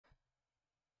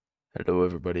Hello,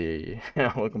 everybody.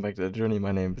 Welcome back to the journey.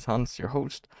 My name is Hans, your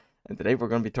host, and today we're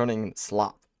going to be turning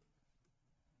slop.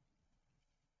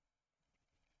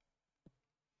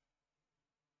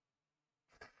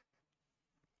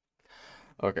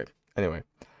 Okay, anyway,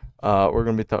 we're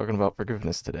going to be talking about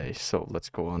forgiveness today. So let's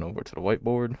go on over to the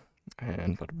whiteboard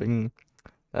and bada bing.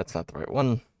 That's not the right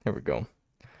one. Here we go.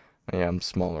 Yeah, I'm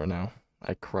smaller now.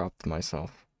 I cropped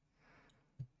myself.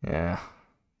 Yeah,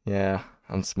 yeah,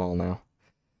 I'm small now.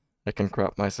 I can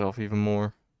crop myself even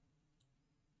more.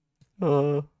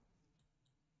 Uh,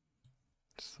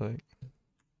 just like,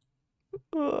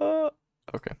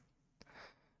 okay.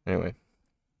 Anyway,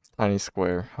 tiny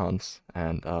square, Hans,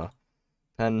 and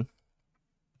pen,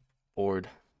 board.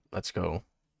 Let's go.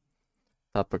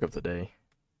 Topic of the day: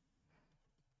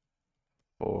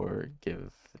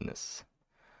 forgiveness.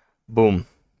 Boom.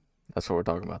 That's what we're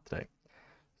talking about today.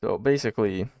 So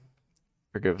basically,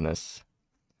 forgiveness,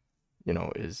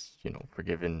 is,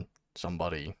 forgiving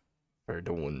somebody for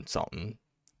doing something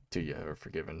to you, or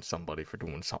forgiving somebody for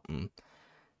doing something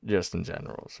just in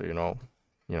general. So,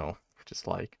 just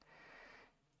like,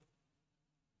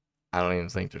 I don't even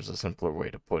think there's a simpler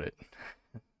way to put it.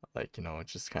 Like,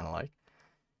 it's just kind of like,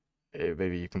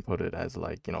 maybe you can put it as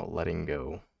like, letting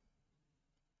go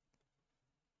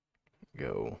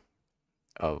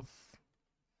of,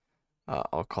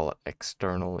 I'll call it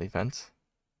external events.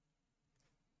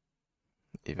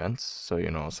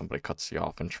 So, somebody cuts you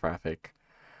off in traffic,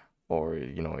 or,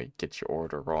 you get your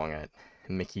order wrong at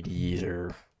Mickey D's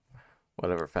or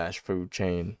whatever fast food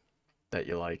chain that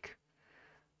you like,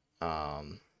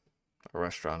 um, a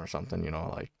restaurant or something,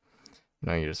 like,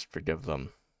 you just forgive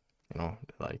them,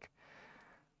 like,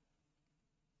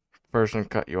 person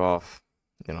cut you off,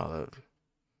 you know,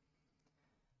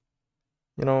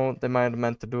 they might have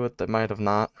meant to do it, they might have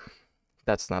not.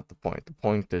 That's not the point. The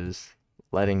point is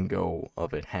letting go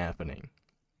of it happening.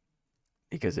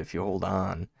 Because if you hold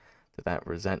on to that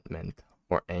resentment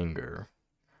or anger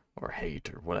or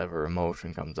hate or whatever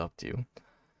emotion comes up to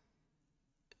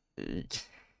you,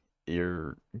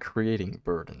 you're creating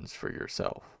burdens for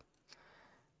yourself.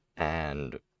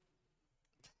 And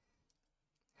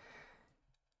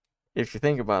if you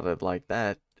think about it like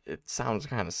that, it sounds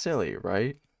kind of silly,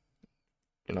 right?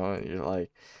 You're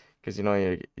like, because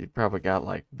you probably got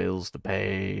like bills to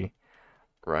pay,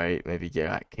 right? Maybe you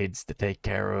got kids to take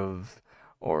care of,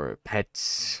 or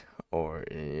pets, or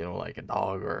like a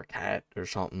dog or a cat or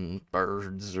something,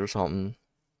 birds or something,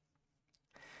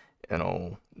 you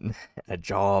know, a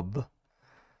job.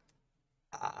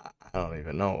 I don't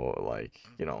even know, like,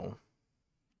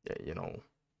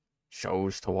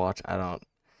 shows to watch. I don't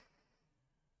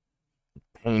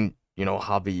paint,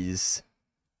 hobbies,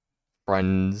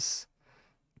 friends.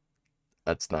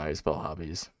 That's not how you spell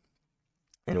hobbies.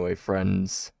 Anyway,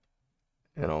 friends,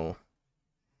 you know,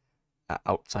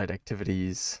 outside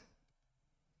activities,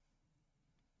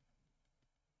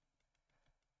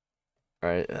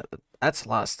 right? That's a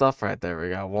lot of stuff right there. We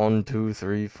got one, two,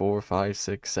 three, four, five,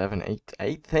 six, seven,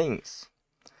 eight things.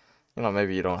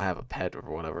 Maybe you don't have a pet or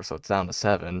whatever, so it's down to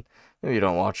seven. Maybe you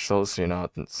don't watch those, that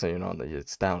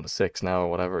it's down to six now or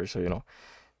whatever. So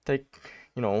take,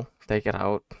 take it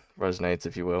out, resonates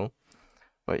if you will.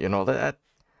 But that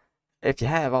if you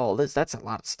have all this, that's a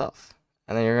lot of stuff.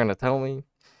 And then you're gonna tell me,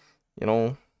 you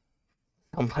know,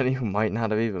 somebody who might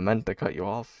not have even meant to cut you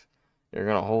off, you're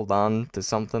gonna hold on to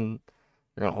something.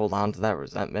 You're gonna hold on to that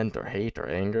resentment or hate or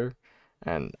anger,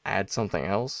 and add something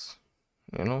else.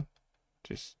 You know,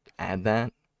 just add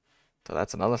that. So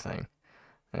that's another thing.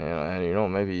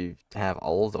 And maybe you have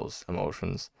all of those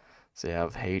emotions. So you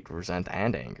have hate, resent,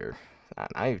 and anger.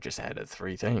 Now you've just added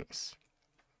three things.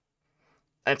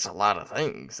 That's a lot of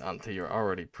things onto your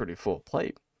already pretty full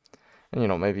plate.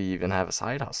 And maybe you even have a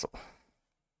side hustle,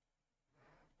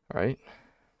 right?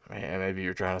 And maybe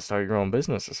you're trying to start your own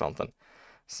business or something.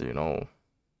 So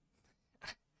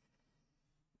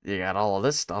you got all of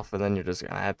this stuff, and then you're just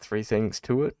gonna add three things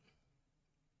to it,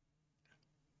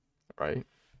 right?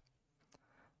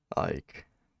 Like,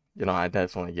 I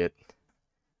definitely get.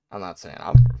 I'm not saying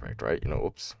I'm perfect, right?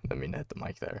 Oops, let me hit the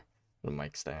mic there, the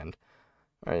mic stand.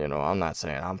 Right? I'm not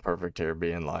saying I'm perfect here,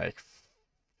 being like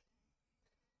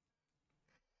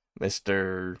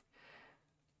Mr.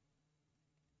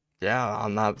 Yeah,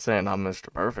 I'm not saying I'm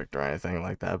Mr. Perfect or anything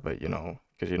like that, but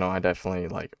because I definitely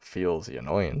like feel the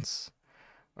annoyance,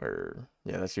 or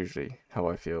yeah, that's usually how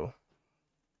I feel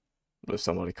if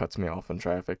somebody cuts me off in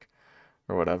traffic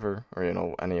or whatever, or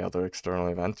any other external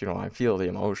event. I feel the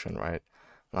emotion, right?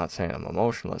 I'm not saying I'm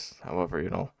emotionless. However,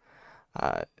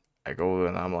 I I go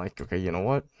and I'm like, okay, you know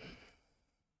what?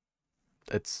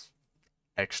 It's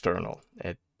external.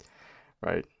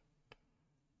 Right?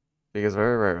 Because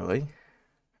very rarely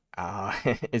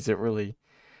is it really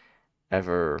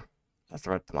ever a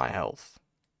threat to my health.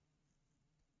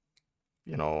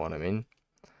 You know what I mean?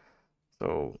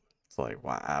 So it's like,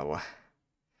 wow,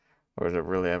 or is it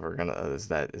really ever gonna?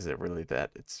 Is it really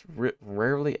that? It's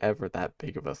rarely ever that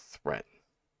big of a threat.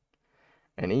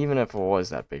 And even if it was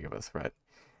that big of a threat,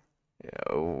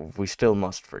 we still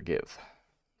must forgive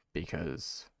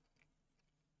because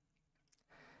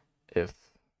if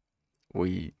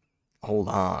we hold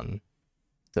on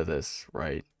to this,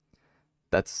 right,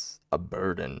 that's a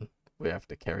burden we have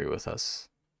to carry with us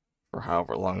for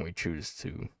however long we choose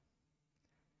to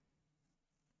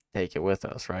take it with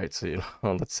us, right? So,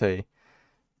 let's say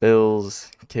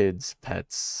bills, kids,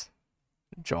 pets,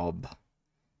 job,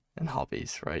 and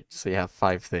hobbies, right? So you have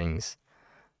five things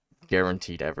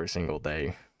guaranteed every single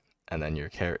day, and then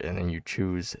and then you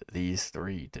choose these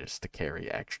three just to carry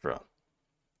extra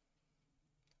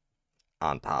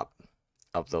on top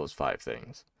of those five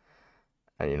things.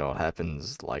 And it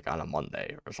happens like on a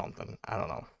Monday or something. I don't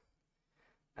know.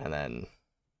 And then,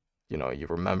 you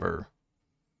remember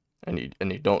and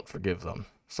you don't forgive them.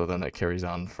 So then it carries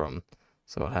on from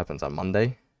so it happens on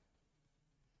Monday,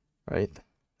 right?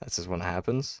 That's just when it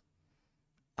happens.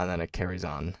 And then it carries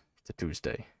on to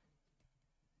Tuesday.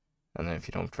 And then if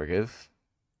you don't forgive,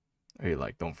 or you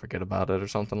like don't forget about it or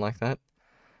something like that,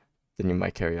 then you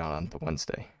might carry on to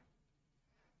Wednesday.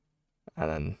 And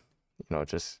then, it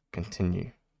just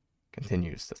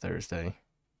continues to Thursday,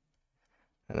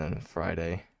 and then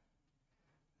Friday,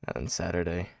 and then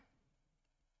Saturday,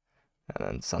 and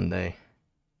then Sunday.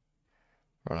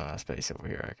 Run out of space over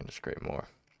here, I can just create more.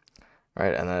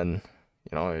 Right, and then,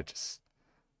 it just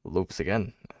loops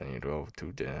again, and you go to,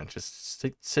 and it just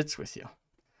sits with you.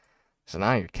 So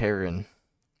now you're carrying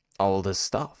all this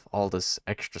stuff, all this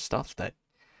extra stuff that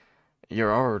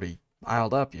you're already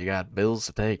piled up. You got bills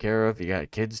to take care of, you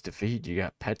got kids to feed, you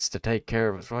got pets to take care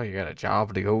of as well, you got a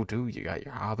job to go to, you got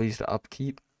your hobbies to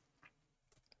upkeep.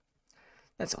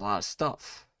 That's a lot of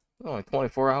stuff. Only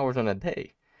 24 hours in a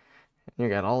day. You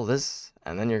got all this,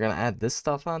 and then you're gonna add this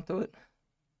stuff onto it?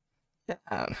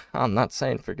 Yeah, I'm not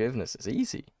saying forgiveness is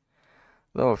easy.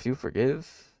 Though if you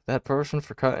forgive that person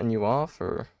for cutting you off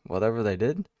or whatever they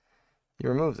did, you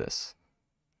remove this.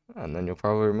 And then you'll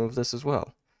probably remove this as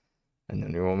well. And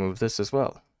then you'll remove this as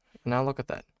well. And now look at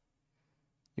that.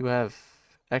 You have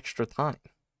extra time.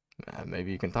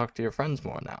 Maybe you can talk to your friends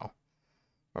more now.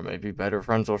 Or maybe better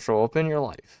friends will show up in your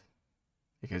life.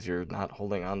 Because you're not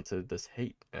holding on to this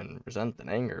hate and resentment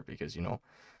and anger. Because,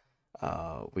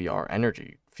 we are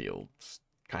energy fields.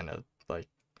 Kind of like,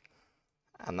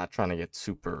 I'm not trying to get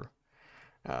super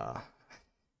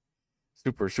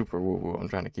super woo woo. I'm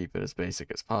trying to keep it as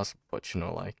basic as possible, but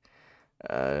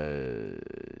uh,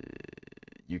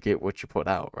 you get what you put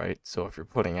out, right? So if you're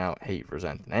putting out hate,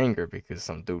 resentment, and anger because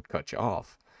some dude cut you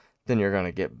off, then you're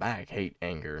gonna get back hate,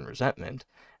 anger, and resentment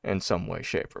in some way,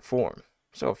 shape, or form.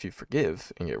 So if you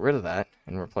forgive and get rid of that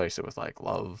and replace it with like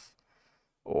love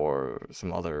or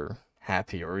some other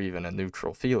happy or even a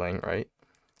neutral feeling, right?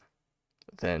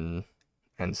 Then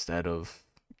instead of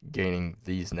gaining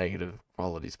these negative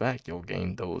qualities back, you'll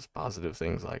gain those positive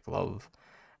things like love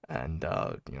and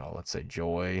let's say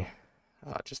joy,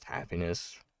 just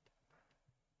happiness,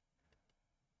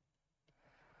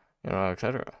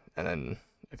 etc. And then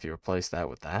if you replace that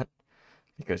with that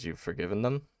because you've forgiven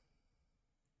them,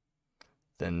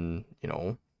 then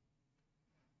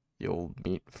you'll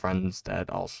meet friends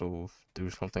that also do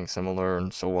something similar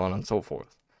and so on and so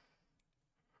forth.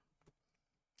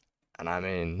 And I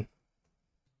mean,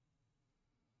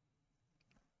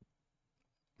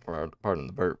 pardon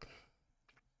the burp.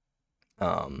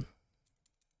 So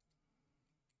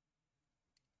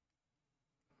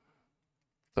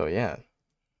yeah,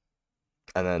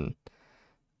 and then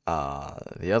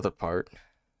the other part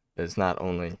is not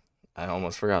only I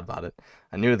almost forgot about it.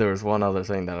 I knew there was one other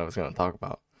thing that I was going to talk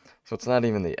about. So it's not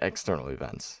even the external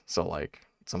events. So like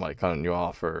somebody cutting you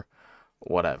off or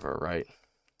whatever, right?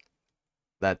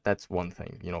 That's one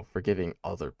thing, forgiving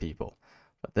other people.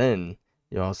 But then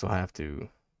you also have to,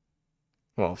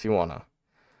 well, if you want to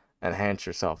enhance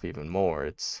yourself even more,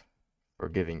 it's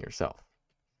forgiving yourself.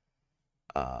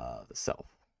 The self.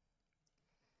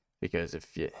 Because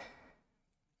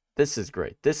this is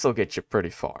great. This will get you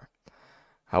pretty far.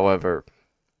 However,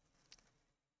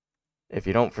 if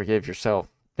you don't forgive yourself,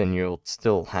 then you'll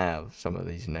still have some of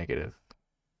these negative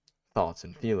thoughts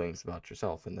and feelings about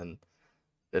yourself, and then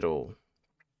it'll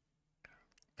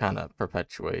kind of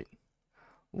perpetuate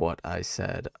what I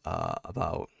said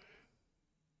about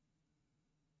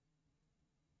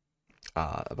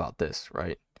this,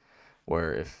 right?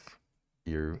 Where if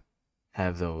you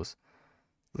have those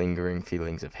lingering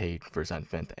feelings of hate,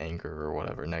 resentment, anger, or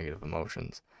whatever negative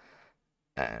emotions,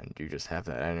 and you just have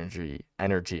that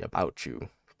energy about you,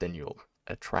 then you'll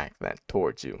attract that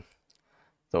towards you.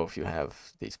 So if you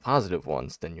have these positive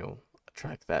ones, then you'll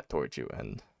attract that towards you,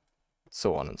 and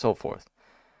so on and so forth.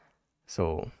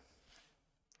 So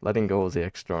letting go of the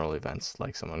external events,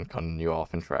 like someone cutting you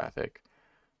off in traffic,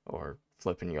 or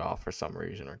flipping you off for some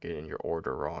reason, or getting your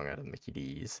order wrong at a Mickey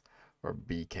D's or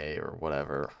BK or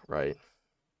whatever, right?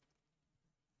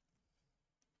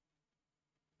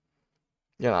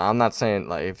 I'm not saying,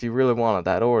 like, if you really wanted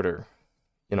that order,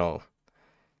 you know,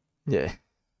 yeah,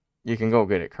 you can go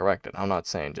get it corrected. I'm not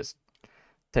saying just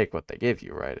take what they give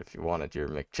you, right? If you wanted your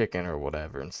McChicken or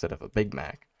whatever instead of a Big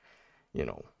Mac, you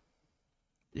know,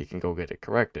 you can go get it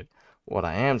corrected. What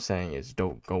I am saying is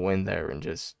don't go in there and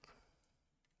just,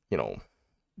 you know,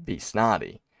 be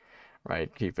snotty,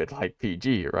 right? Keep it like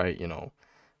PG, right?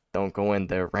 Don't go in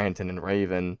there ranting and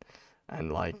raving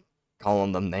and like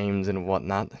calling them names and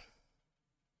whatnot.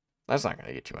 That's not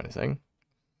gonna get you anything.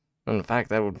 And in fact,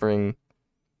 that would bring,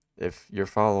 if you're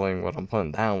following what I'm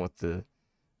putting down with the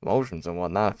emotions and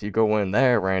whatnot, if you go in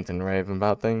there ranting and raving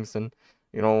about things, then,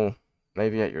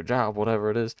 maybe at your job,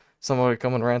 whatever it is, somebody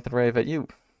come and rant and rave at you.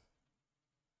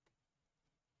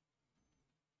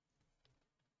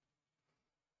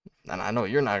 And I know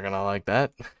you're not gonna like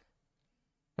that.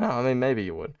 No, I mean, maybe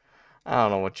you would. I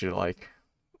don't know what you like.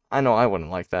 I know I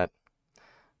wouldn't like that.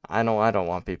 I know I don't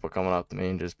want people coming up to me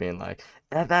and just being like,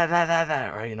 or,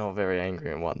 very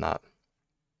angry and whatnot.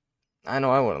 I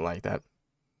know I wouldn't like that.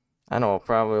 I know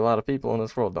probably a lot of people in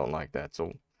this world don't like that.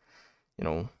 So, you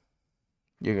know,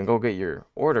 you can go get your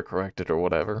order corrected or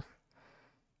whatever.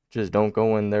 Just don't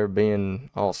go in there being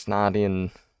all snotty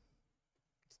and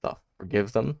stuff.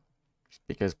 Forgive them,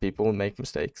 because people make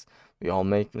mistakes. We all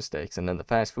make mistakes. And in the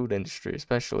fast food industry,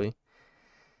 especially,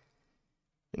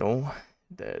 you know,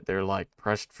 they're like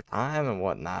pressed for time and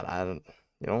whatnot. I don't,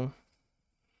 you know,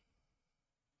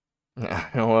 you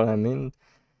know what I mean?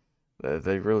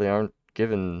 They really aren't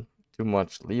given too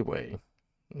much leeway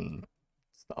and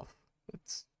stuff.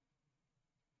 It's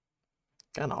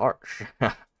kind of harsh.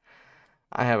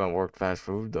 I haven't worked fast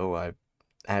food, though I've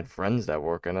had friends that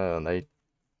work in it, and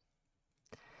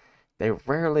they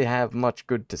rarely have much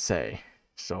good to say.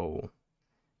 So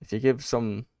if you give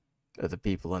some of the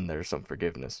people in there some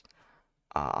forgiveness,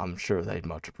 I'm sure they'd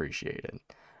much appreciate it.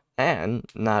 And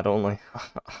not only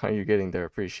are you getting their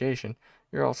appreciation,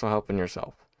 you're also helping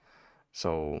yourself.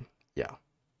 So yeah,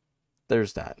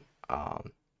 there's that.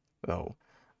 Though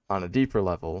on a deeper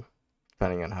level,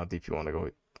 depending on how deep you want to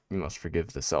go, you must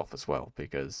forgive the self as well,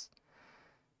 because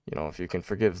if you can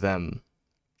forgive them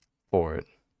for it,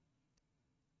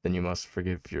 then you must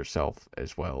forgive yourself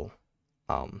as well.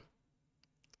 Um,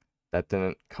 that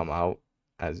didn't come out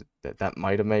as that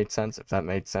might have made sense. If that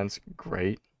made sense,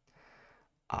 great.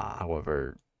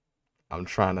 However, I'm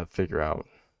trying to figure out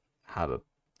how to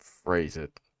phrase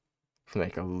it to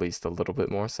make at least a little bit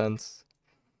more sense.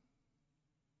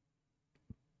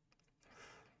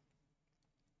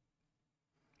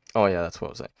 Oh yeah, that's what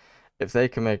I was saying. If they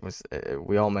can make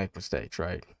we all make mistakes,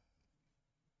 right?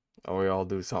 Or we all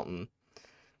do something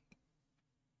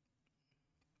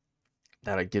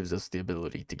that it gives us the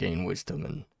ability to gain wisdom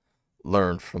and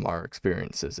learn from our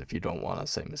experiences, if you don't want to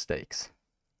say mistakes.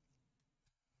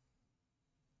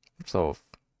 So if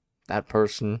that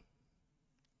person,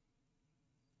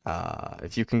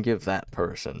 if you can give that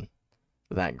person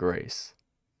that grace,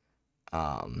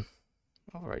 all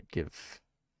right, give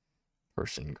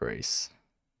person grace,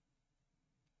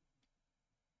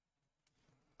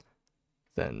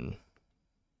 then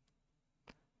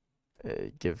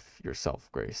give yourself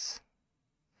grace,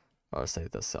 or say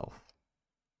the self.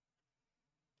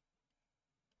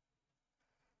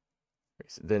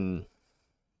 Then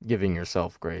giving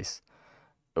yourself grace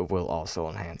will also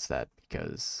enhance that,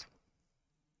 because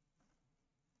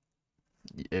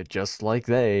just like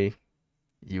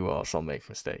you also make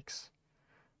mistakes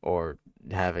or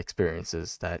have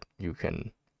experiences that you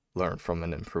can learn from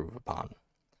and improve upon.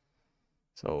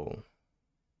 So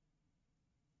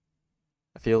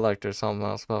I feel like there's something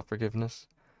else about forgiveness,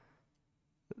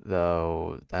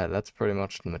 though that's pretty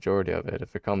much the majority of it.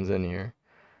 If it comes in here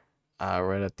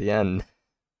right at the end,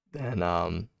 then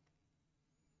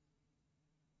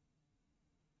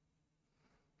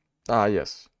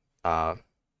yes, uh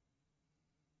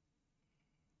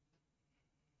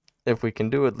if we can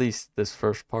do at least this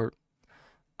first part,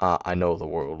 I know the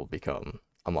world will become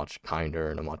a much kinder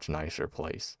and a much nicer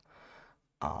place.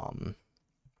 Um,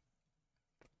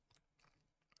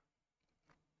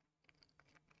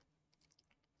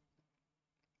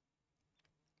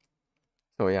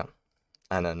 so yeah,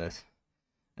 and then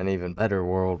an even better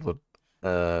world would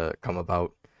come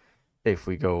about if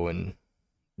we go and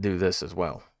do this as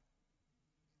well.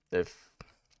 If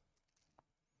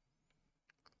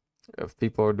if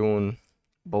people are doing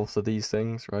both of these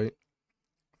things, right?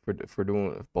 If we're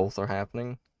doing, if both are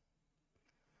happening,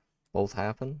 both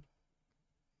happen,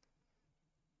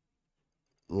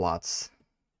 lots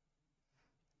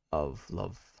of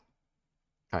love,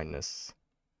 kindness,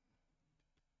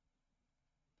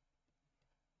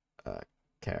 uh,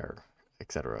 care,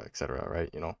 etc., right?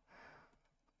 You know,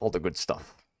 all the good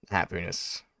stuff,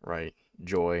 happiness, right?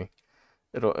 Joy.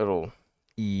 It'll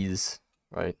ease,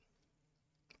 right?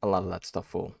 A lot of that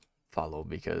stuff will follow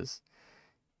because,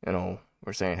 you know,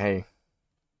 we're saying, hey,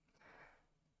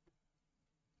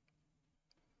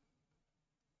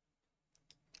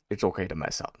 it's okay to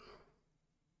mess up.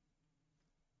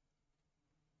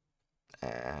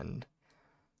 And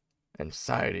in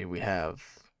society, we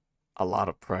have a lot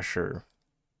of pressure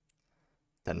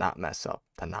to not mess up,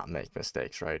 to not make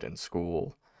mistakes, right? In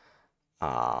school,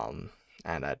 um,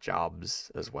 and at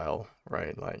jobs as well,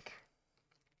 right? Like,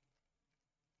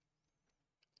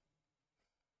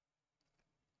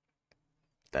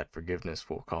 that forgiveness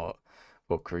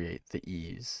will create the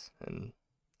ease and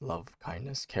love,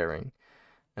 kindness, caring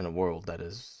in a world that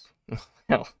is, you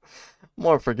know,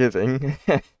 more forgiving,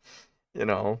 you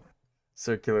know,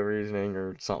 circular reasoning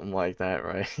or something like that,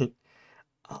 right?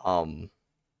 Um,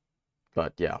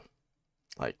 but yeah,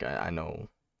 like I know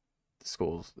the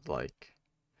schools, like,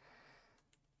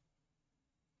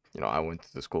 you know, I went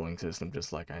through the schooling system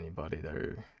just like anybody.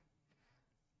 There,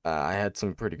 I had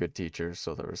some pretty good teachers,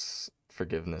 so there was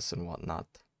forgiveness and whatnot,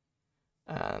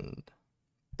 and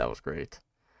that was great.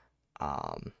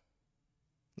 Um,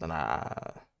 and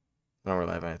I don't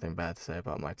really have anything bad to say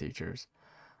about my teachers.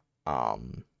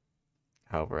 Um,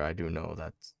 However, I do know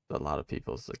that a lot of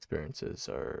people's experiences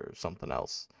are something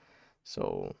else.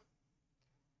 So,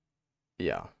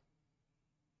 yeah,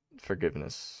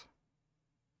 forgiveness,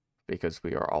 because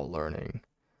we are all learning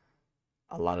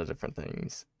a lot of different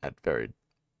things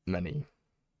many,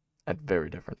 at very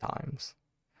different times.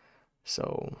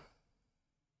 So,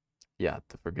 yeah,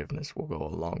 the forgiveness will go a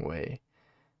long way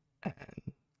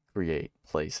and create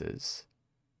places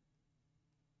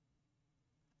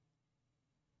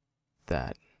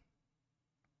that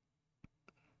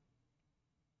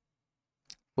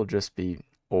will just be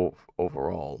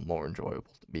overall more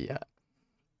enjoyable to be at.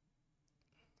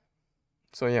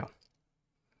 So, yeah,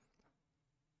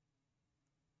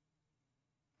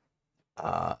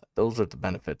 those are the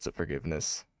benefits of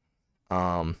forgiveness.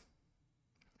 Um,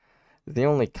 the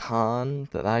only con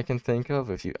that I can think of,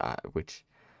 if you which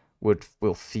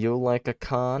will feel like a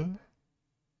con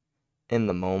in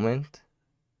the moment,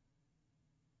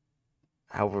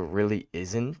 however, really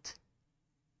isn't,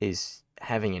 is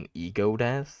having an ego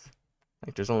death.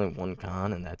 Like, there's only one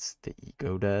con, and that's the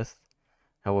ego death.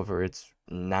 However, it's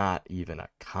not even a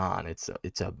con. It's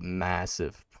a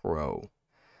massive pro,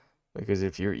 because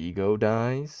if your ego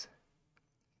dies,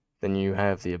 then you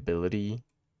have the ability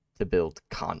to build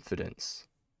confidence,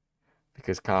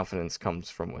 because confidence comes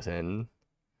from within.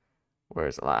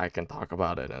 Whereas I can talk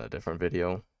about it in a different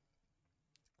video,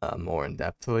 more in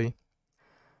depthly.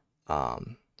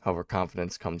 However,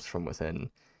 confidence comes from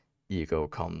within, ego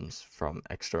comes from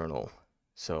external.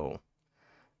 So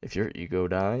if your ego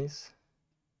dies,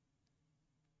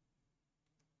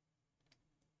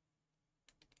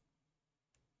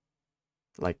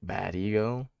 like bad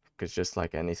ego, because just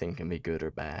like anything can be good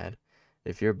or bad,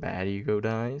 if your bad ego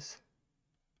dies,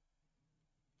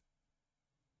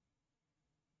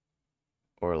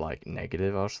 or like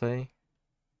negative, I'll say,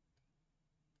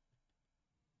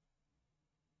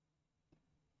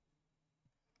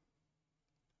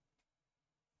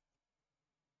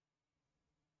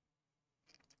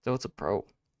 so it's a pro.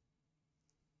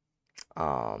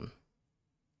 Um,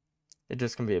 it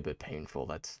just can be a bit painful.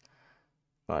 That's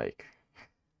like,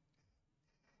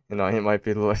 you know, he might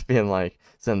be being like,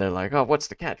 sitting there like, oh, what's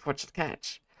the catch? What's the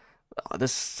catch?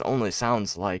 This only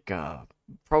sounds like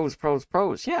pros, pros,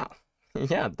 pros. Yeah,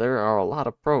 yeah, there are a lot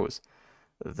of pros.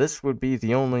 This would be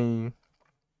the only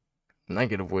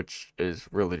negative, which is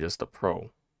really just a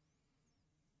pro.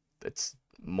 It's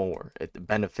more. It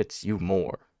benefits you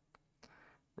more,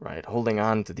 right? Holding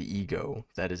on to the ego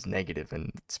that is negative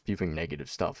and spewing negative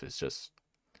stuff is just,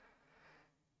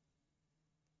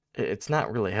 it's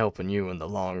not really helping you in the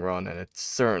long run, and it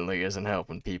certainly isn't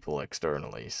helping people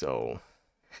externally, so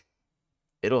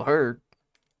it'll hurt.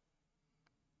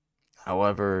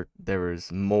 However, there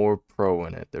is more pro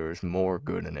in it. There is than more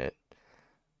good in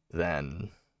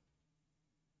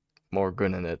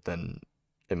it than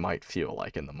it might feel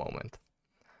like in the moment.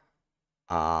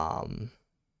 Um,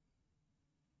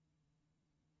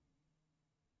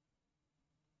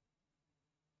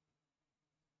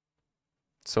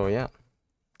 so yeah,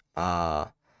 uh,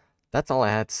 that's all I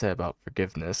had to say about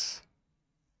forgiveness.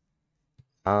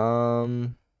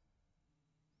 Um,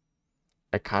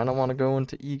 I kind of want to go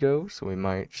into ego, so we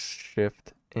might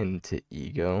shift into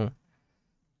ego.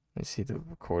 Let me see the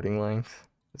recording length.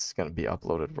 This is gonna be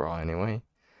uploaded raw anyway.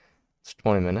 It's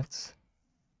 20 minutes.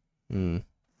 Hmm.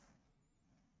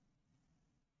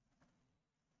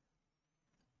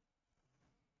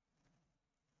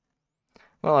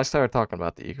 Well, I started talking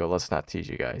about the ego. Let's not tease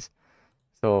you guys.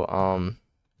 So,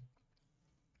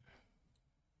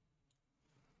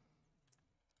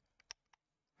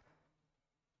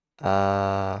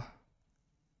 uh,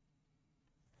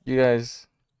 you guys,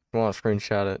 if you want to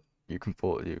screenshot it, you can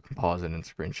pause it and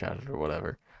screenshot it or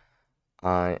whatever.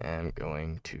 I am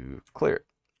going to clear it.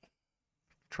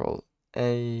 Control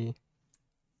A,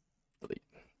 delete.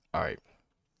 All right.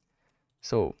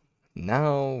 So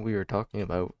now we are talking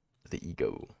about the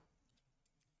ego.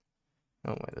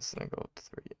 Oh wait, this is gonna go up to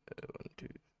 3. 1,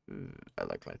 2. I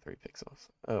like my 3 pixels.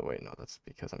 Oh wait, no, that's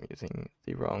because I'm using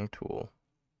the wrong tool.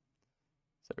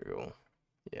 There we go.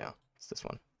 Yeah, it's this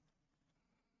one.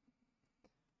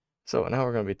 So now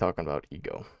we're gonna be talking about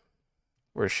ego.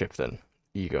 We're shifting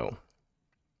ego.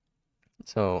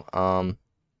 So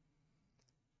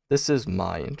this is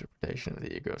my interpretation of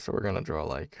the ego. So we're gonna draw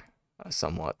like a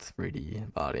somewhat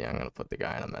 3D body. I'm gonna put the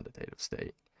guy in a meditative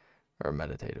state or a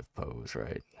meditative pose,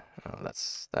 right? Oh,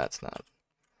 that's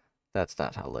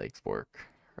not how legs work,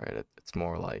 right? It's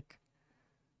more like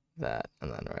that,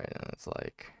 and then right, and it's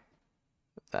like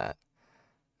that,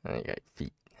 and then you got your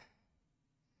feet.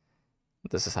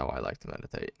 This is how I like to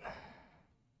meditate.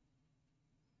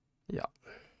 Yeah,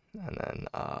 and then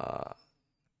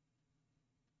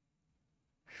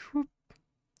whoop,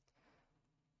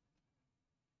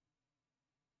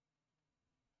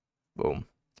 boom,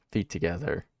 feet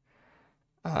together,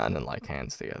 and then like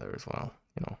hands together as well.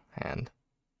 You know, hand,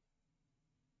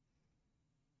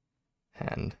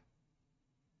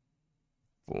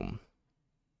 boom,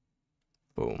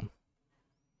 boom.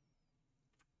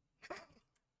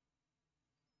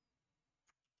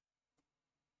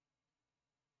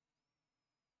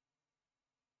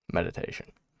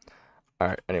 Meditation. All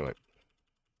right. Anyway,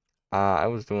 I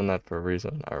was doing that for a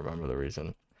reason. I remember the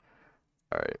reason.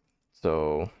 All right.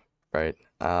 So, right.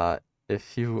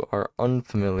 If you are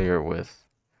unfamiliar with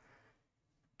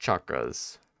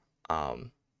chakras,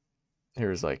 um,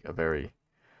 here's like a very,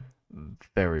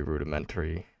 very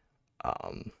rudimentary,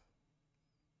 um,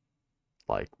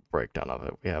 like breakdown of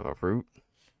it. We have a root.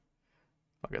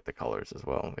 I'll get the colors as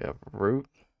well. We have root,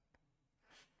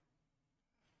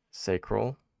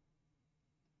 sacral,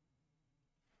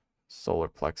 solar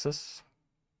plexus.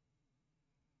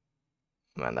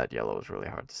 Man, that yellow is really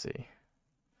hard to see.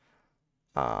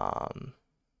 Um,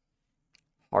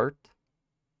 heart,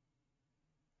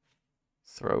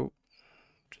 throat,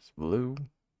 which is blue.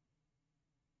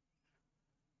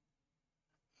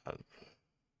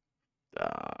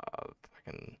 Uh,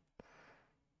 fucking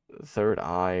third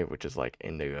eye, which is like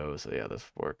indigo. So yeah, this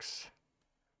works.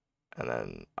 And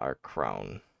then our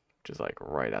crown, which is like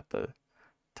right at the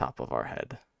top of our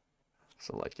head.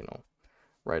 So like, you know,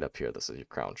 right up here, this is your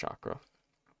crown chakra.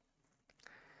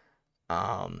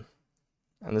 Um,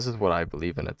 and this is what I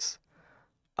believe in it's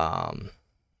um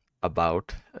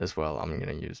about as well. I'm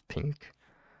gonna use pink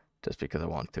just because I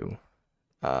want to.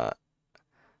 Uh,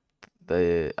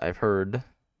 I've heard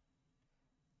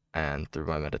and through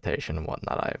my meditation and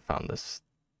whatnot, I have found this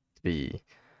to be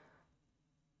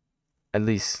at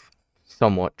least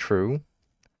somewhat true.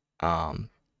 Um,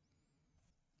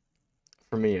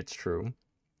 for me, it's true.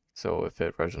 So if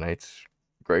it resonates,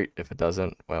 great. If it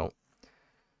doesn't, well,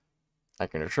 I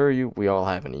can assure you, we all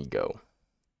have an ego.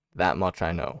 That much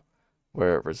I know.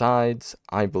 Where it resides,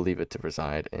 I believe it to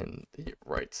reside in the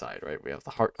right side, right? We have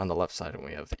the heart on the left side and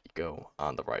we have the ego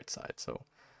on the right side. So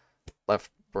left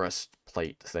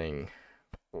breastplate thing,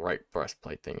 right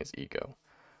breastplate thing is ego.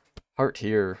 Heart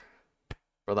here,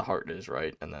 where the heart is,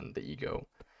 right? And then the ego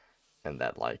and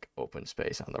that like open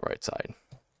space on the right side.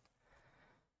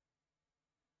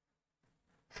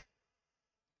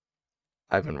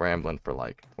 I've been rambling for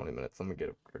like 20 minutes. Let me get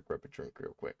a grip of drink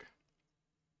real quick.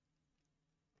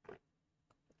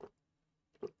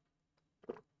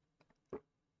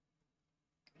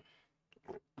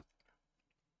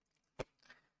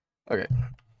 Okay.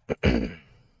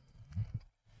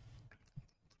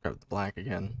 Grab the black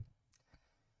again.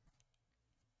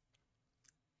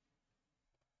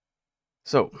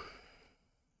 So,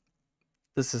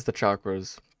 this is the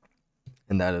chakras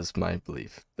And that is my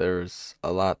belief. There's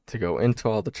a lot to go into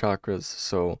all the chakras,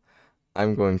 so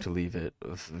I'm going to leave it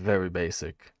very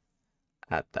basic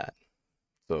at that.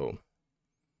 So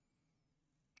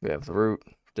we have the root,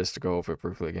 just to go over it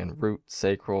briefly again: root,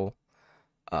 sacral,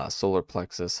 solar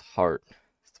plexus, heart,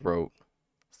 throat,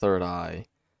 third eye,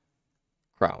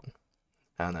 crown.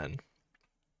 And then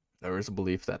there is a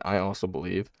belief that I also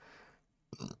believe,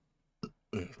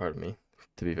 pardon me,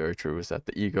 to be very true, is that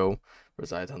the ego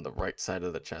resides on the right side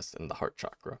of the chest in the heart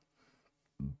chakra.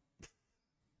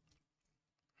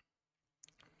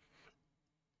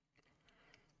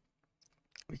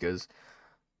 Because,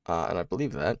 and I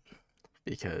believe that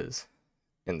because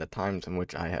in the times in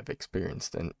which I have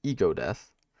experienced an ego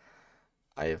death,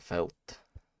 I have felt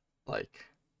like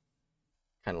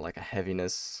kind of like a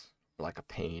heaviness, like a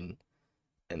pain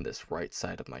in this right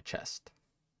side of my chest.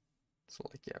 So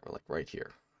like, yeah, we're like right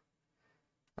here.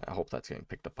 I hope that's getting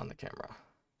picked up on the camera.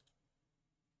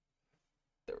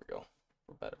 There we go.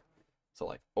 We're better. So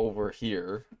like over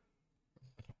here,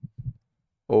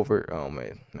 oh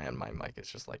man, my mic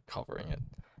is just like covering it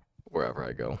wherever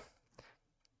I go.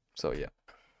 So yeah.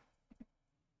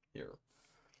 Here.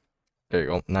 There you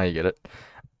go. Now you get it.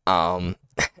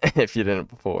 If you didn't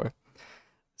before.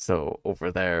 So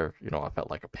over there, I felt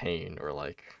like a pain or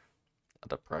like a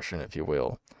depression, if you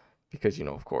will, because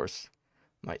of course,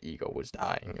 my ego was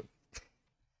dying. It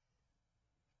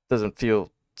doesn't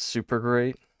feel super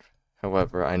great.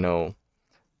 However, I know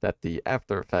that the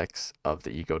after effects of the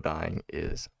ego dying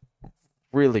is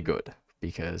really good,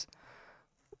 because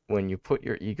when you put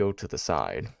your ego to the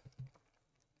side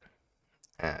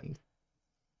and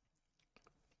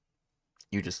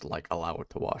you just like allow it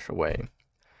to wash away,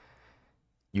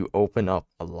 you open up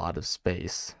a lot of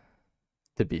space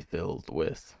to be filled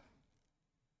with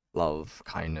love,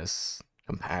 kindness,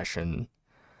 compassion.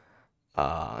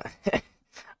 I'm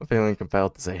feeling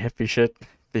compelled to say hippie shit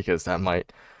because that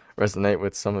might resonate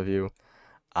with some of you.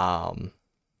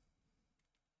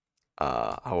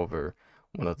 However,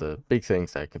 one of the big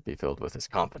things that could be filled with is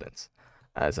confidence,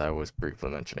 as I was briefly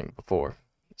mentioning before.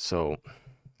 So,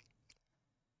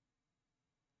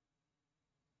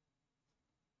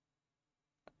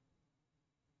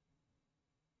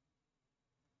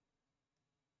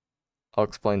 I'll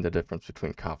explain the difference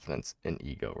between confidence and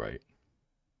ego, right?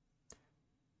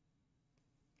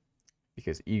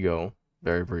 Because ego,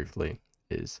 very briefly,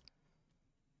 is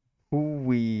who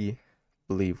we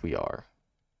believe we are.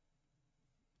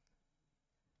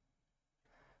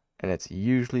 And it's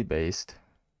usually based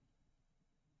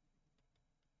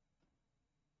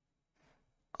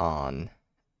on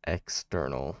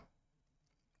external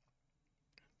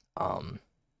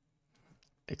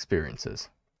experiences.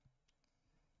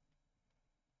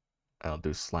 I'll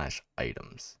do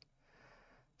 /items.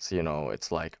 So,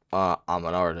 it's like, I'm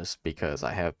an artist because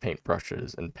I have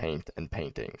paintbrushes and paint and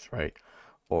paintings, right?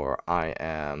 Or I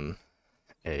am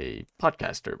a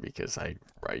podcaster because I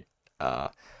write, I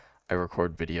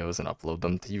record videos and upload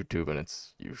them to YouTube, and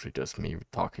it's usually just me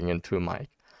talking into a mic.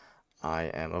 I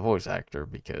am a voice actor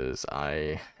because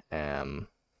I am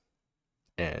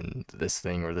in this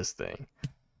thing or this thing.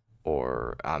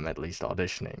 Or I'm at least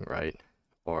auditioning, right?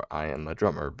 Or I am a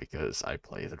drummer because I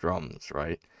play the drums,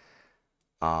 right?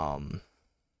 Or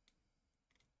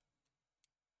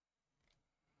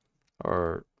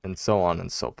and so on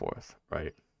and so forth,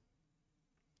 right?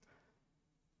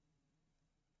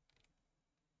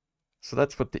 So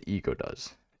that's what the ego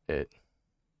does. It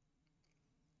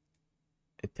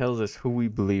tells us who we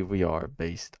believe we are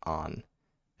based on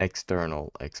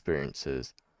external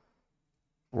experiences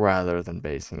rather than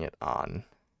basing it on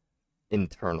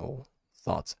internal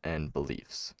thoughts and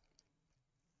beliefs.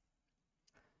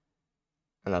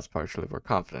 And that's partially where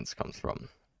confidence comes from.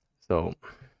 So,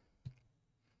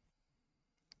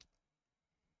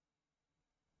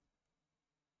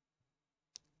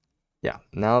 yeah,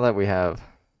 now that we have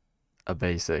a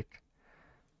basic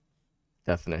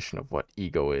definition of what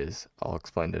ego is, I'll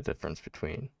explain the difference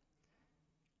between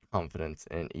confidence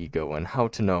and ego and how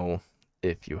to know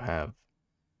if you have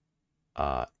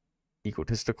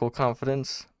egotistical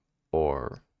confidence,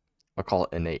 or I'll call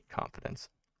it innate confidence.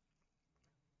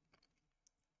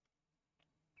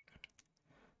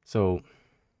 So,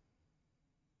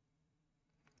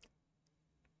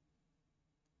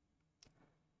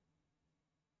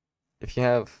 if you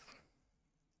have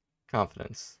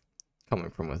confidence coming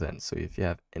from within, so if you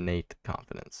have innate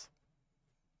confidence,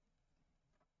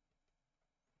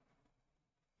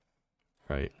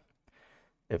 right?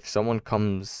 If someone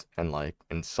comes and like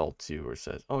insults you or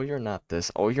says, "Oh, you're not this.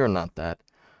 Oh, you're not that.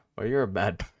 Or you're a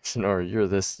bad person, or you're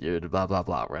this, you're blah blah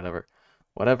blah,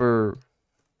 whatever,"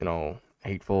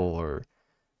 hateful or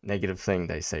negative thing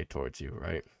they say towards you,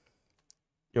 right?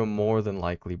 You'll more than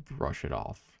likely brush it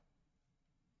off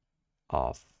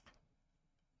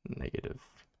negative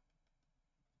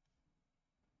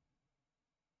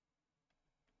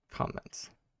comments.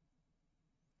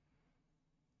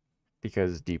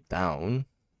 Because deep down,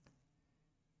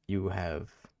 you have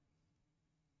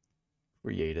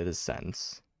created a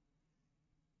sense.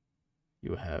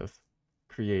 You have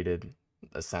created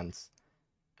a sense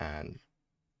and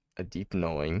a deep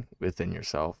knowing within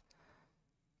yourself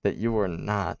that you are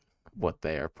not what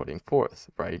they are putting forth,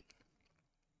 right?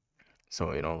 So,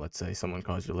 let's say someone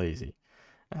calls you lazy,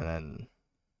 and then,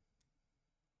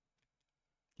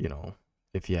 you know,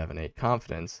 if you have innate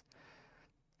confidence,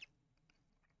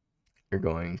 you're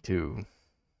going to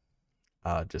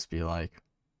just be like,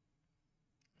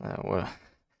 what?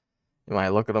 You might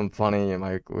look at them funny, you're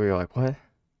like, what?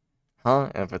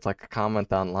 Huh? And if it's like a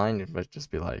comment online, you might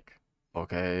just be like,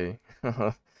 okay,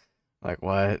 like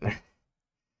what?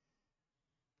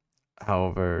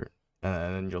 However,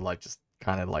 and then you'll like just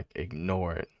kind of like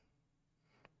ignore it,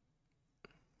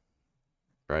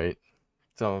 right?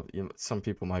 So some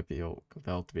people might be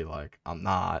compelled to be like, I'm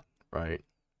not, right?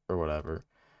 Or whatever.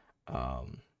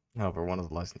 Um, However, one of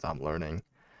the lessons I'm learning,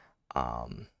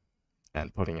 um,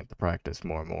 and putting into practice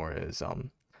more and more is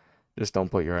just don't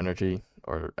put your energy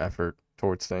or effort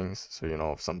towards things. So,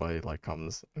 if somebody like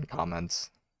comes and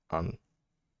comments on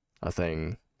a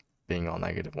thing being all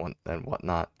negative one and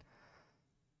whatnot,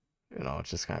 it's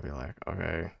just kind of be like,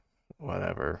 okay,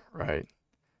 whatever, right?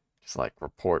 Just like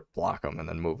report, block them, and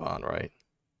then move on, right?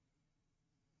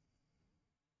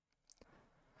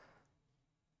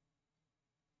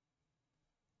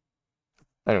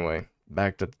 Anyway,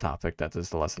 back to the topic. That is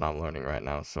the lesson I'm learning right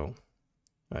now. So,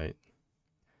 right,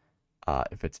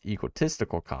 if it's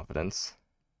egotistical confidence,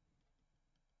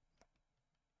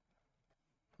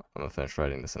 I'm gonna finish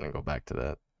writing this and then go back to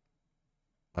that.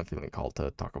 I'm feeling called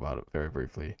to talk about it very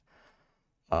briefly,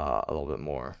 a little bit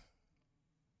more.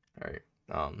 All right.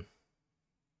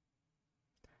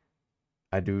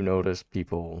 I do notice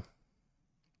people,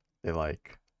 they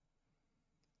like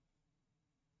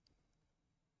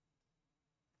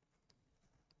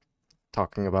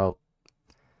talking about.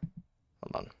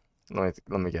 Hold on.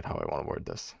 Let me get how I want to word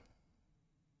this.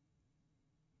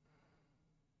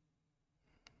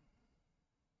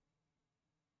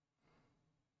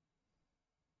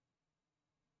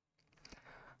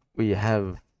 We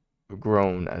have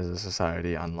grown as a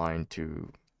society online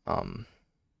to um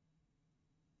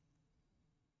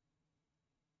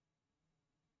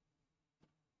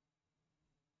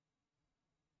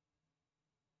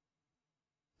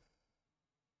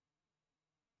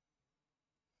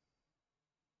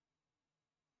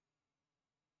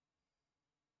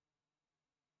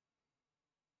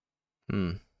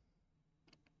hmm,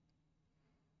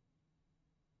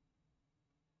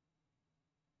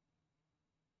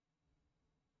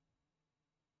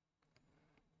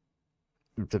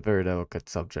 it's a very delicate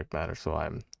subject matter, so I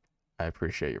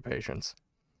appreciate your patience.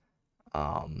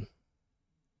 Um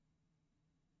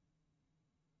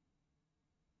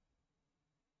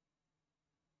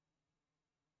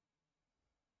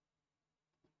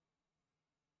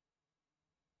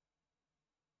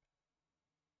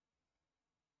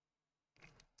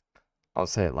I'll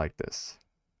say it like this.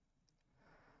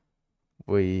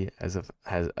 We as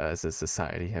a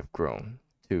society have grown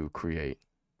to create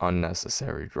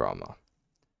unnecessary drama.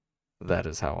 That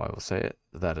is how I will say it.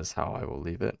 That is how I will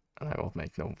leave it, and I will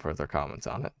make no further comments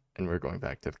on it. And we're going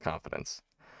back to the confidence.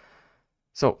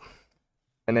 So,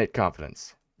 innate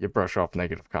confidence. You brush off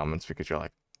negative comments because you're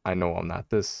like, I know I'm not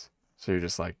this. So you're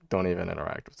just like, don't even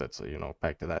interact with it. So,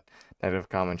 back to that negative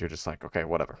comment, you're just like, okay,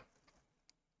 whatever.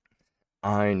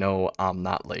 I know I'm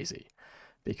not lazy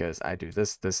because I do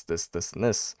this, this, this, this, and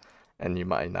this, and you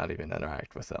might not even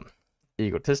interact with them.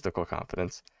 Egotistical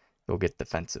confidence, you'll get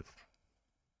defensive.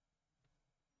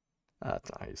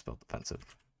 That's not how you spell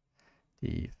defensive.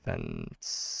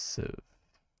 Defensive.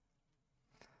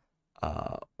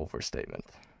 Overstatement.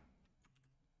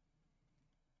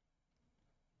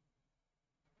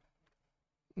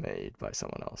 Made by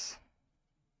someone else.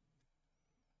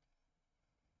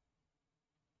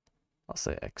 I'll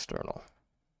say external.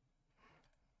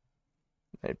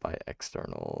 Made by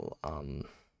external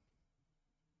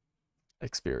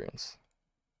experience.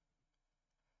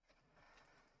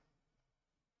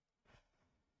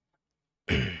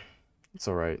 It's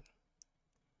alright.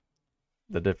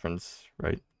 The difference,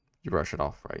 right? You brush it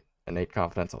off, right? Innate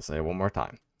confidence, I'll say it one more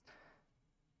time.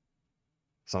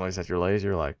 Somebody says you're lazy,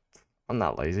 you're like, I'm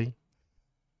not lazy.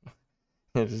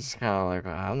 It's just kind of like,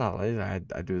 I'm not lazy. I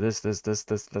do this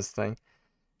thing.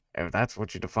 If that's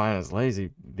what you define as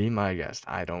lazy, be my guest.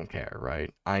 I don't care,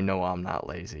 right? I know I'm not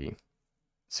lazy.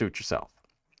 Suit yourself.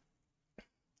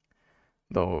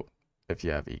 Though, if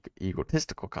you have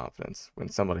egotistical confidence, when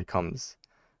somebody comes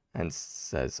and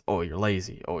says, "Oh, you're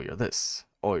lazy. Oh, you're this.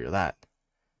 Oh, you're that,"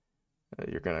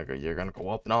 you're gonna go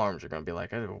up in arms. You're gonna be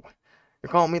like, "Oh,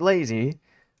 you're calling me lazy,"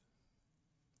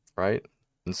 right?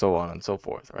 And so on and so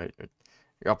forth, right?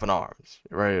 You're up in arms.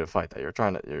 You're ready to fight that.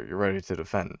 You're ready to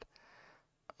defend.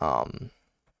 Um,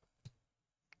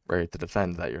 ready to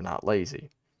defend that you're not lazy.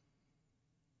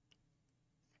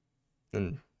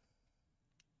 And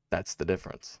that's the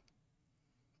difference.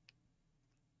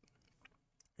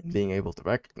 And being able to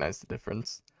recognize the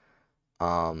difference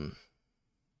um,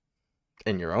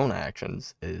 in your own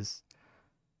actions is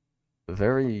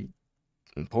very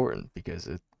important because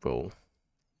it will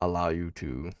allow you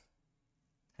to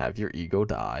have your ego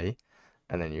die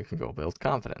and then you can go build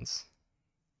confidence.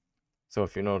 So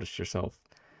if you notice yourself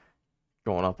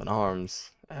going up in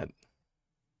arms at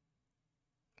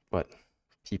what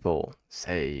people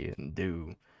say and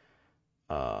do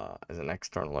as an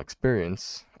external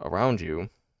experience around you,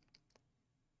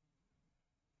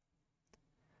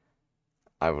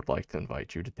 I would like to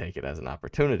invite you to take it as an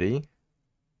opportunity,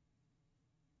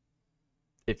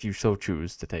 if you so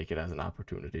choose to take it as an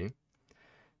opportunity,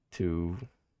 to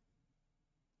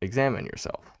examine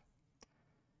yourself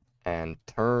and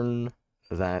turn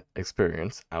that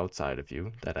experience outside of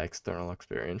you, that external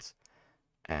experience,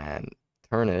 and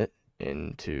turn it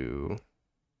into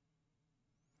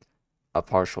a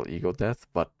partial ego death,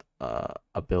 but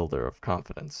a builder of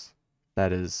confidence.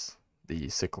 That is the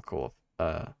cyclical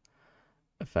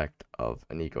effect of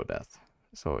an ego death.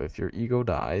 So if your ego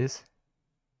dies,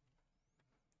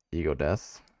 ego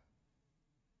death,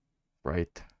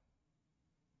 right?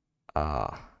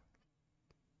 Uh,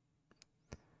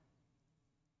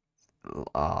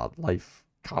 life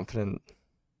confident.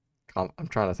 I'm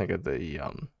trying to think of the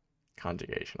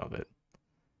conjugation of it.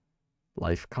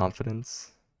 Life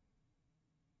confidence,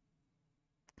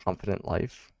 confident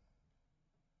life.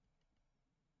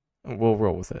 We'll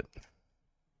roll with it.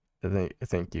 I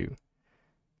think you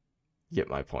get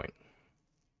my point.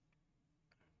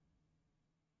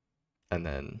 And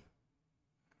then,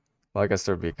 well, I guess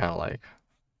there'd be kind of like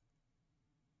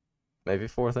maybe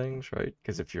four things, right?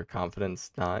 Because if your confidence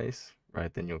dies,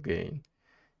 right, then you'll gain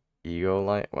ego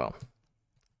life. Well,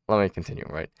 let me continue,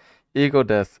 right? Ego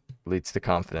death leads to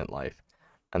confident life.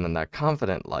 And then that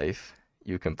confident life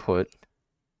you can put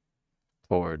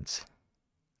towards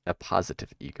a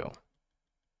positive ego,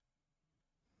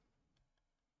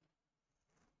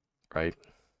 right?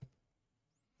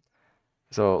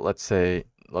 So let's say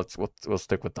we'll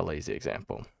stick with the lazy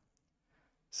example.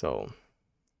 So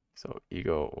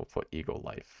ego, we'll put ego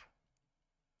life.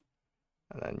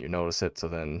 And then you notice it, so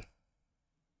then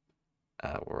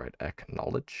we'll write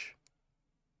acknowledge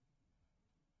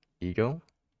ego.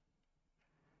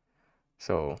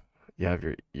 So you have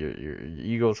your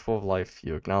ego's full of life,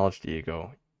 you acknowledge the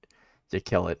ego, you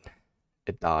kill it,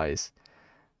 it dies.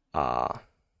 Uh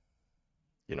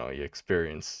you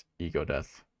experience ego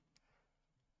death.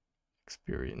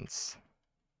 Experience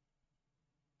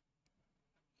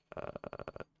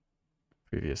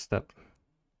previous step.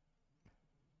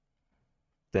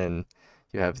 Then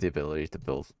you have the ability to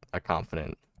build a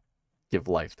confident, give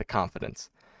life the confidence.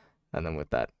 And then with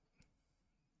that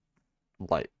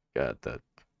light the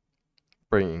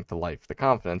bringing to life the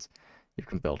confidence, you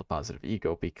can build a positive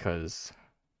ego because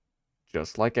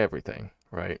just like everything,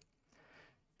 right?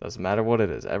 Doesn't matter what it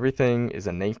is. Everything is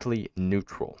innately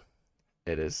neutral.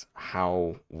 It is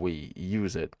how we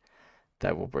use it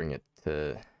that will bring it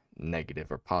to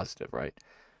negative or positive, right?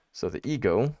 So the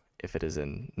ego, if it is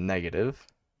in negative,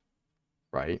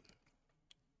 right?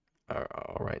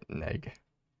 All right, neg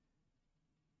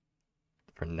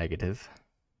for negative.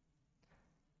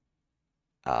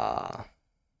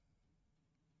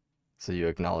 So you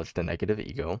acknowledge the negative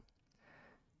ego,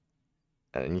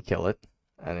 and then you kill it,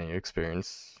 and then you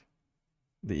experience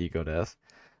the ego death.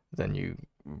 Then you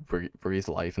breathe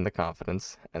life into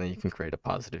confidence, and then you can create a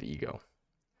positive ego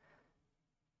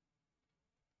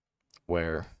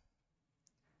where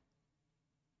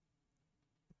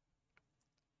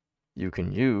you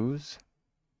can use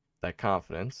that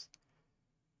confidence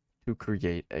to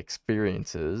create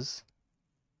experiences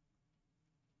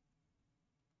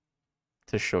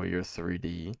to show your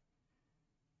 3D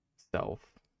self,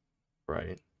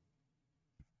 right?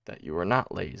 That you are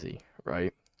not lazy,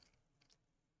 right?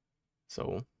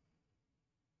 So,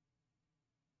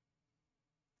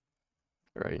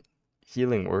 right?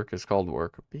 Healing work is called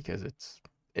work because it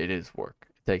is work.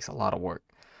 It takes a lot of work.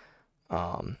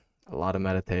 A a lot of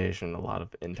meditation, a lot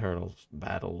of internal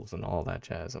battles, and all that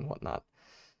jazz and whatnot.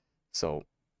 So,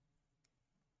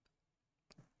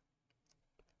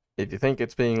 if you think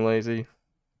it's being lazy,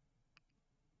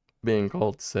 being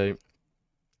called to say,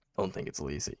 don't think it's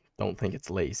lazy. Don't think it's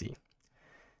lazy.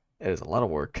 It is a lot of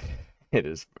work. It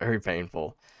is very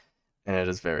painful, and it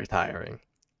is very tiring.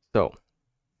 So,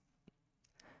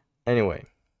 anyway,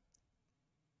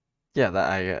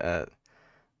 yeah,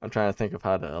 I'm trying to think of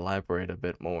how to elaborate it a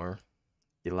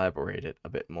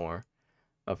bit more,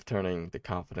 of turning the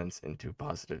confidence into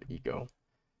positive ego,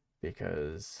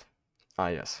 because,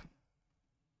 yes,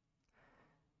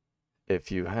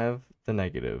 if you have the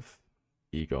negative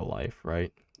ego life,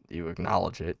 right, you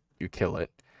acknowledge it, you kill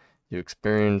it, you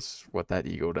experience what that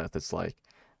ego death is like,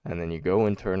 and then you go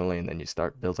internally and then you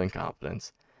start building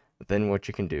confidence. Then what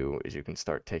you can do is you can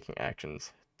start taking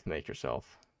actions to make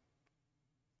yourself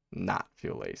not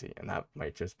feel lazy. And that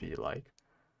might just be like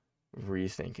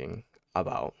rethinking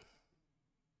about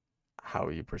how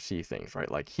you perceive things,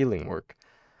 right? Like healing work,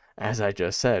 as I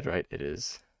just said, right? It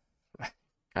is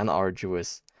kind of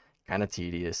arduous, kind of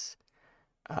tedious,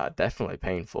 definitely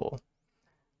painful.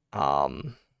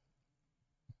 And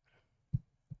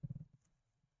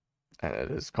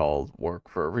it is called work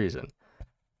for a reason.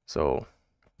 So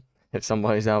if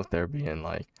somebody's out there being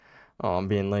like, oh, I'm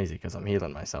being lazy because I'm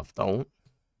healing myself, don't.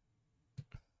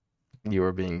 You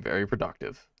are being very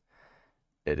productive.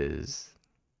 It is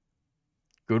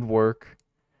good work.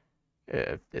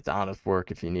 It's honest work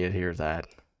if you need to hear that.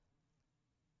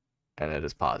 And it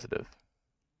is positive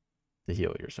to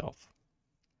heal yourself.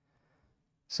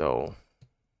 So,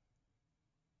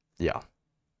 yeah.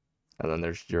 And then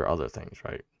there's your other things,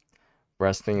 right?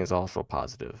 Resting is also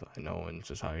positive. I know in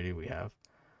society we have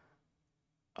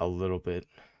a little bit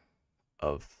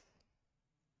of,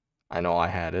 I know I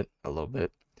had it a little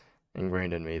bit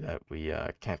ingrained in me that we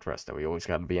can't rest, that we always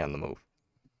got to be on the move.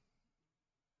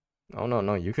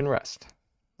 No, you can rest.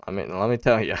 I mean, let me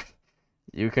tell you,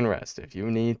 you can rest. If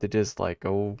you need to just like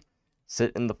go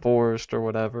sit in the forest or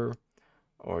whatever,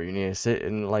 or you need to sit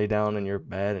and lay down in your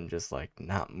bed and just like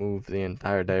not move the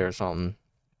entire day or something,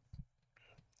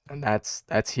 and that's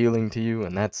healing to you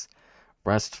and that's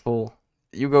restful,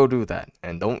 you go do that.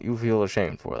 And don't you feel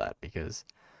ashamed for that, because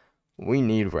we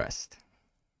need rest,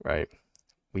 right?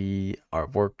 We are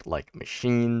worked like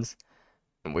machines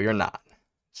and we are not.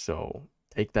 So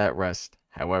take that rest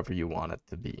however you want it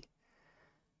to be.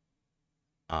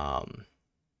 Um,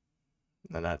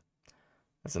 and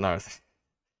that's another thing.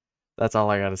 That's all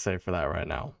I gotta say for that right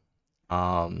now.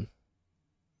 Um,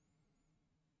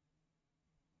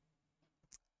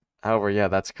 However, yeah,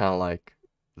 that's kind of like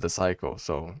the cycle.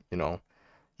 So,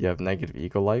 you have negative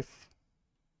ego life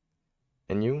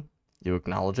in you, you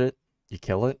acknowledge it, you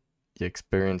kill it, you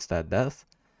experience that death,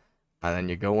 and then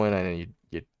you go in and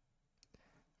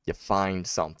you find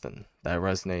something that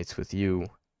resonates with you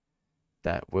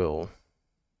that will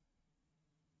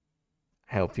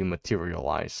help you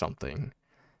materialize something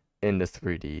in the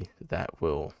 3D that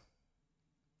will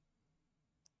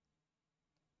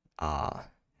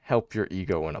help your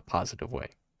ego in a positive way.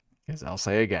 Because I'll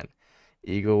say again,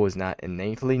 ego is not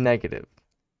innately negative.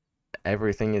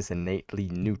 Everything is innately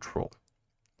neutral.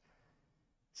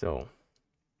 So,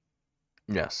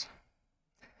 yes,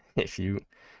 if you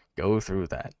go through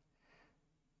that,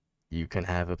 you can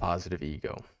have a positive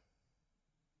ego.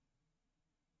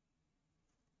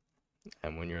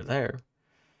 And when you're there,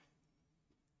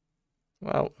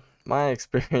 well, my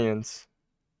experience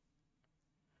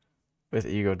with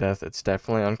ego death, it's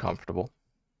definitely uncomfortable.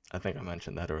 I think I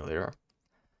mentioned that earlier.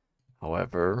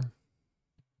 However,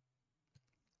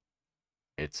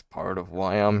 it's part of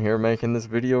why I'm here making this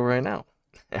video right now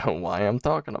and why I'm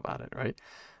talking about it, right?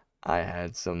 I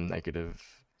had some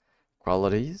negative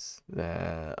qualities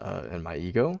in my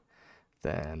ego.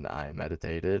 Then I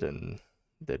meditated and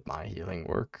did my healing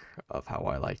work of how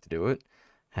I like to do it.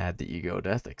 Had the ego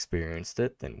death, experienced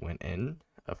it, then went in,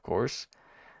 of course,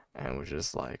 and was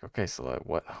just like, okay, so like,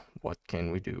 what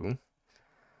can we do?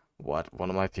 What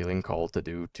am I feeling called to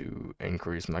do to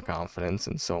increase my confidence,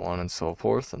 and so on and so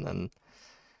forth? And then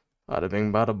bada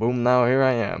bing, bada boom, now here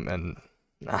I am, and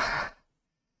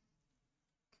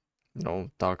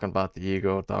talking about the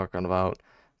ego, talking about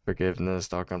forgiveness,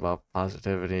 talking about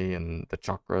positivity and the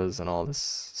chakras and all this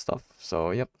stuff.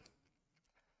 So, yep,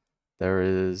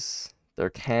 there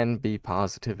can be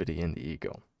positivity in the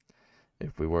ego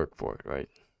if we work for it, right?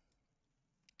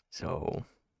 So,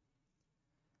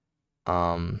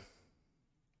 I'm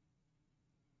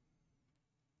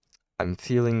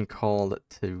feeling called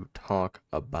to talk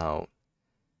about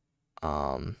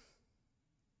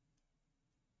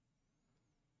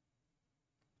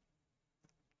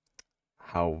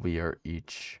how we are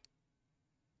each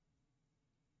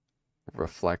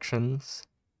reflections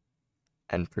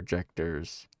and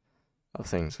projectors of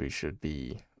things we should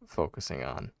be focusing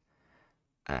on.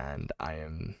 And I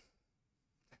am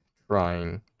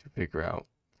trying to figure out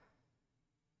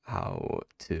how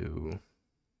to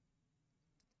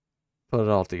put it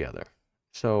all together.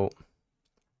 So,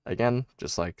 again,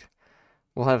 just like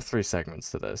we'll have 3 segments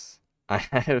to this. I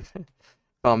have,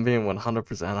 if I'm being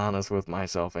 100% honest with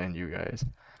myself and you guys,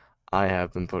 I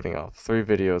have been putting off 3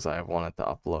 videos I have wanted to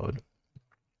upload.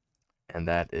 And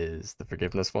that is the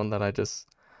forgiveness one that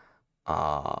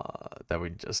that we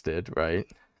just did, right?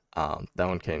 That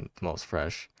one came most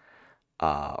fresh,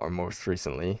 or most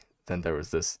recently. Then there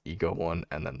was this ego one,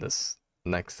 and then this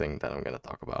next thing that I'm gonna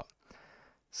talk about.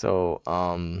 So,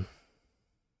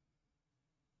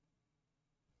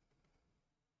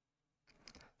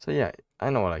 so yeah, I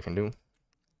know what I can do.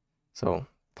 So,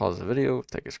 pause the video,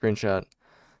 take a screenshot,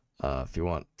 if you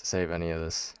want to save any of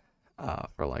this,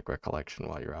 for like recollection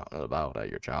while you're out and about at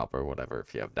your job or whatever,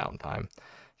 if you have downtime,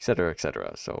 etc.,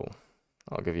 etc. So,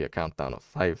 I'll give you a countdown of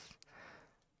 5.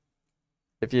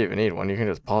 If you even need one, you can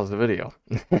just pause the video.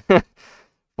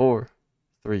 4,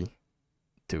 3,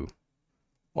 2,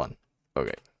 1.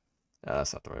 Okay.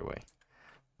 That's not the right way.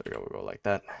 There we go. We'll go like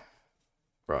that.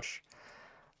 Brush.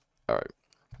 Alright.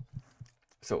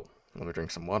 So, let me drink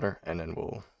some water, and then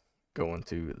we'll go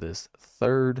into this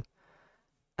third,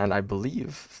 and I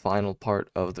believe final part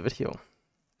of the video.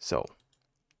 So,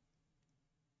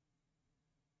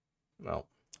 well,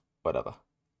 whatever.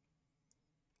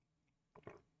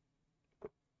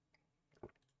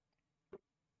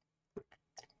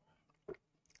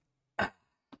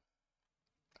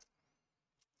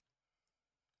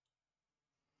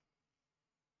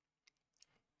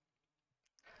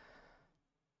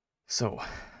 So,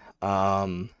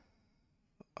 I'll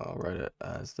write it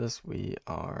as this. We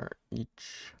are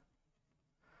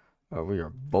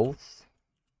both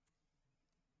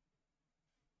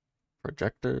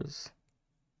projectors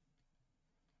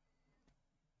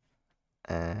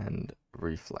and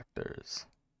reflectors.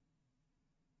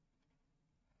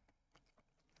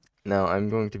 Now I'm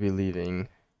going to be leaving,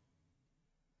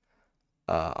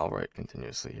 I'll write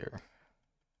continuously here.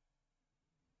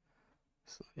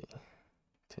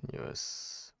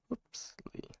 Continuous,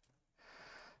 oopsly.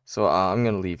 So I'm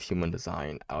going to leave human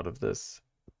design out of this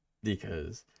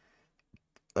because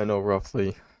I know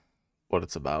roughly what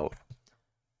it's about.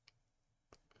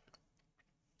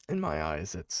 In my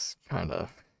eyes, it's got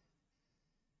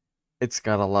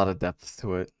a lot of depth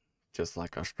to it, just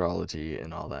like astrology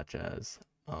and all that jazz.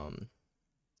 And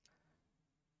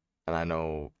I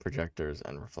know projectors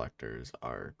and reflectors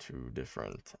are 2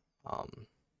 different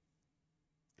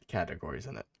categories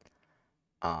in it.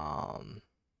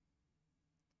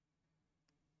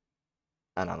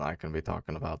 And I'm not going to be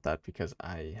talking about that because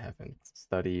I haven't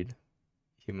studied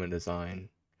human design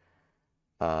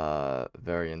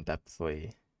very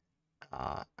in-depthly,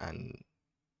 and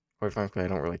quite frankly, I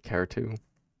don't really care to.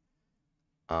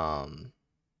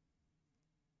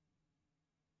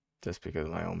 Just because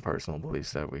of my own personal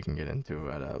beliefs that we can get into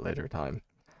at a later time.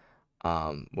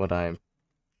 What I'm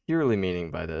purely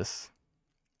meaning by this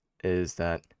is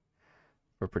that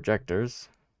for projectors,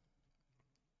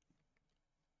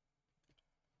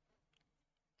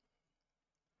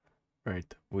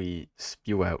 right, we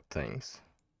spew out things,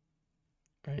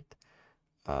 right?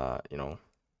 You know,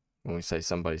 when we say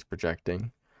somebody's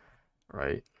projecting,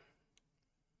 right?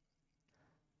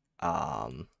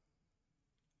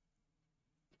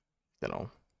 You know,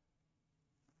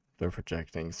 they're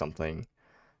projecting something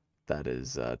that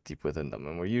is deep within them,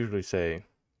 and we usually say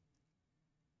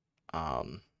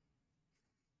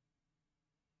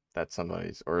that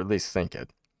somebody's, or at least think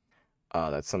it,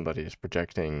 that somebody is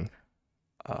projecting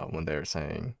when they're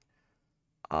saying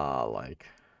like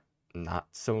not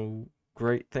so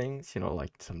great things, you know,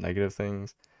 like some negative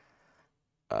things.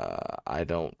 I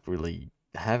don't really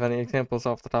have any examples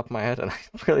off the top of my head, and I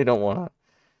really don't want to,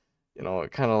 you know,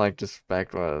 kind of like just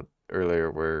back to earlier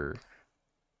where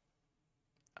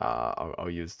I'll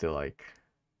use to like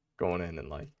going in and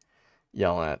like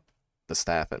yelling at the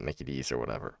staff at Mickey D's or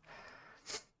whatever.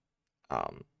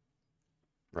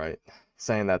 Right?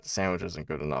 Saying that the sandwich isn't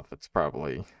good enough, it's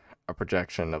probably a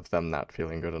projection of them not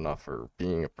feeling good enough or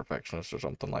being a perfectionist or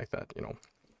something like that, you know.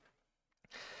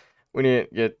 We need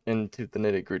to get into the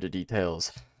nitty-gritty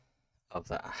details of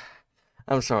that.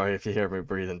 I'm sorry if you hear me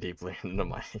breathing deeply into the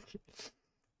mic.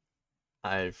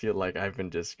 I feel like I've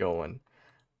been just going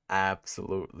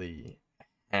absolutely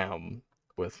ham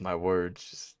with my words,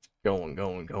 just going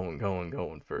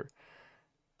for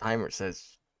timer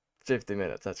says 50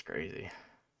 minutes. That's crazy.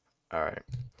 All right.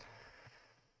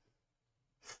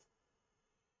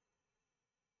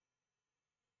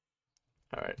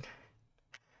 All right.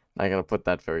 Now I gotta put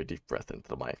that very deep breath into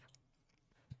the mic.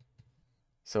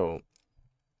 So,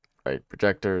 right,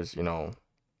 projectors,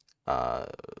 uh,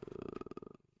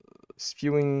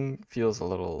 spewing feels a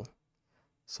little,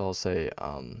 so I'll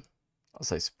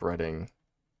say spreading,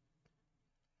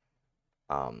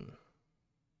 um,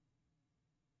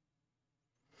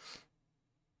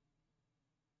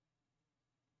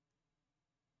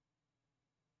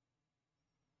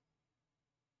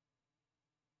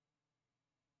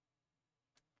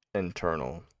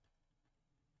 internal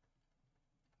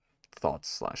thoughts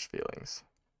slash feelings.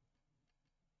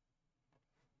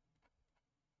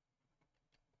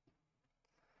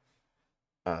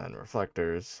 And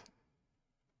reflectors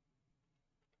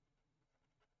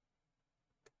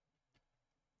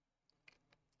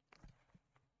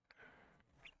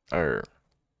are,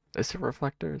 is it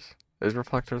reflectors? Is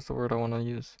reflectors the word I want to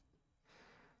use?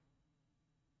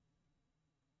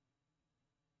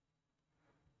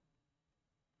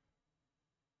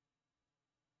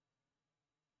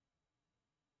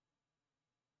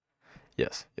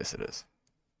 Yes, yes it is.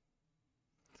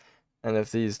 And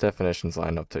if these definitions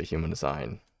line up to human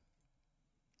design,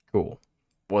 cool.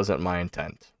 Wasn't my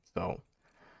intent. So,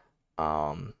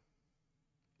 um,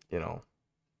 you know,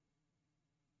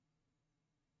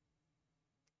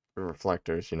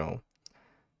 reflectors, it's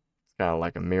kind of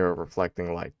like a mirror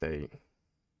reflecting like they,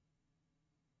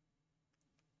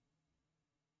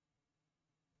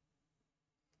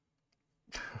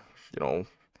 you know,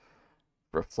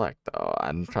 reflect.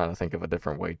 I'm trying to think of a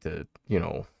different way to,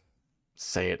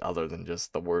 say it other than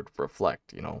just the word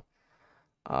reflect.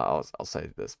 I'll say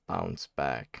this bounce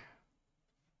back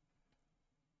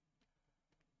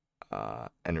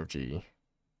energy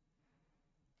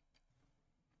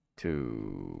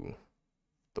to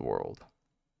the world.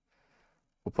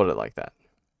 We'll put it like that.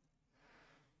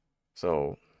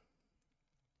 So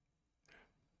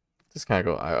just kind of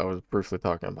go. I was briefly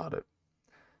talking about it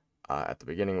at the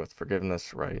beginning with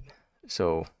forgiveness, right?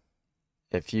 So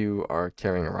if you are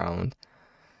carrying around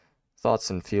thoughts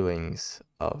and feelings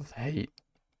of hate,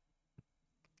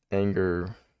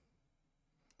 anger,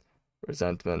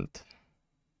 resentment,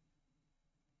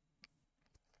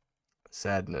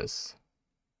 sadness,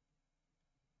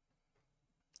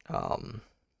 um,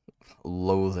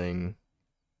 loathing,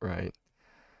 right,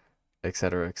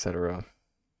 etc., etc.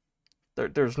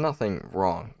 There's nothing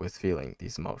wrong with feeling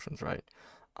these emotions, right?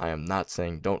 I am not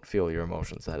saying don't feel your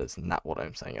emotions. That is not what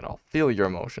I'm saying at all. Feel your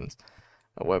emotions.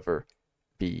 However,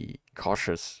 be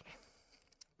cautious.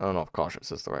 I don't know if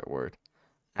cautious is the right word.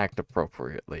 Act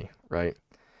appropriately, right?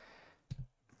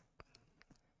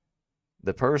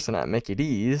 The person at Mickey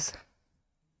D's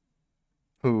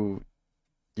who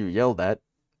you yelled at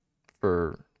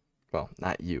for, well,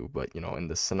 not you, but in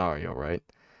this scenario, right?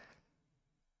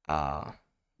 Uh,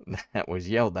 that was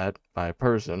yelled at by a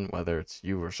person, whether it's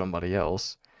you or somebody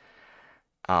else,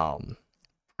 um,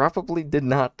 probably did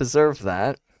not deserve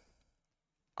that.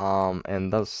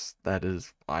 And thus, that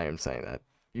is why I'm saying that.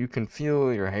 You can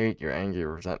feel your hate, your anger,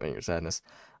 your resentment, your sadness.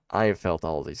 I have felt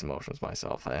all these emotions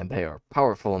myself, and they are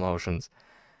powerful emotions,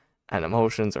 and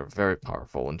emotions are very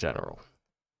powerful in general.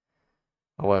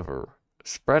 However,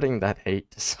 spreading that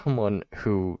hate to someone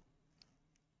who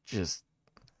just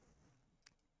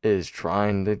is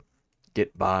trying to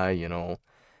get by,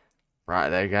 right?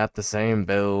 They got the same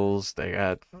bills. They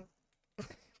got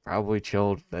probably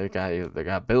chilled. They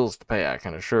got bills to pay. I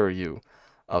can assure you,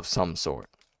 of some sort.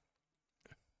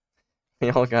 We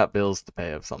all got bills to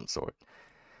pay of some sort.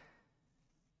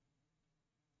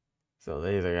 So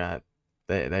they either got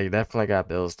they definitely got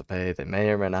bills to pay. They may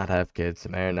or may not have kids. They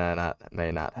may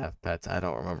not have pets. I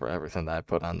don't remember everything that I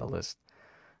put on the list.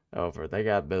 Over. They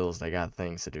got bills. They got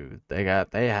things to do. They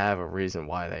have a reason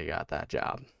why they got that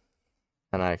job.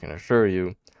 And I can assure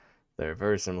you, they're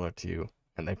very similar to you,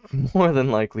 and they more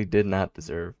than likely did not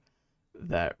deserve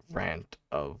that rant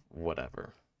of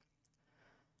whatever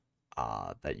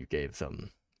that you gave them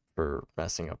for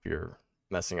messing up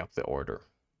the order.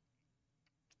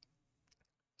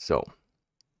 So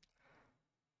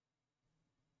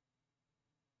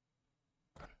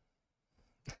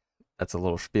that's a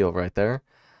little spiel right there.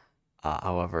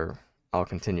 However, I'll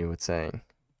continue with saying,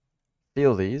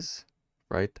 feel these,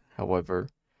 right? However,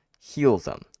 heal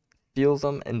them. Feel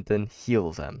them and then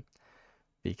heal them.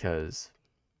 Because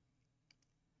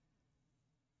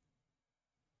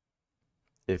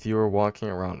if you were walking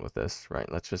around with this,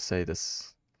 right? Let's just say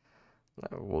this,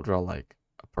 we'll draw like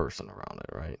a person around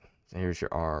it, right? So here's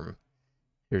your arm,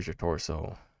 here's your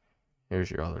torso, here's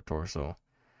your other torso,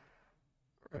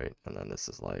 right? And then this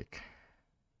is like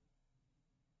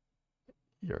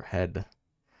your head.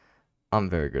 I'm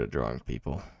very good at drawing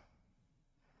people.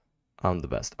 I'm the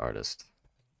best artist.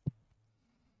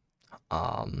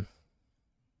 Um,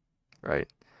 right?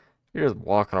 You're just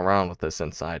walking around with this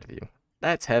inside of you.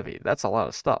 That's heavy. That's a lot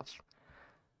of stuff.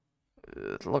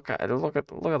 Look at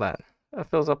that. That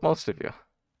fills up most of you.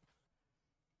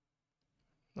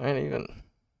 I ain't even.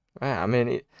 Yeah, I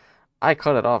mean, I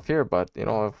cut it off here, but you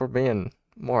know, if we're being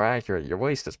more accurate, your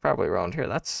waist is probably around here.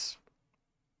 That's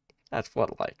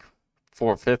what, like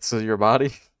 4/5 of your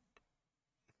body.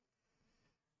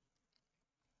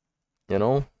 You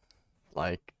know,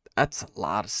 like that's a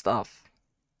lot of stuff.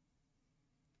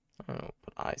 I don't know,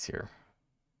 put eyes here,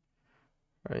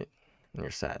 right? And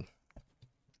you're sad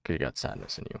because you got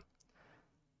sadness in you.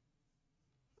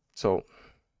 So,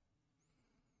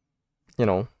 you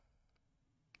know,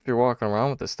 if you're walking around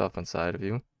with this stuff inside of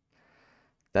you,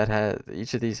 that has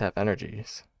each of these have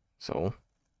energies. So,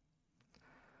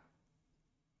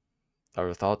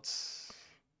 our thoughts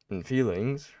and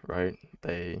feelings, right?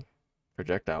 They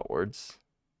project outwards,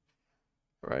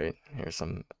 right? Here's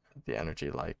some the energy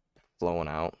like flowing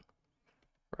out,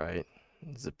 right?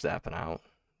 Zip zapping out,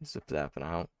 zip zapping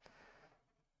out.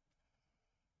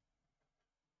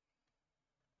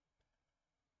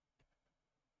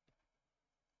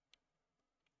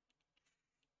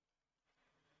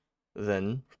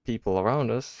 Then people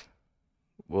around us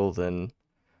will then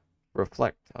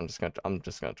reflect. I'm just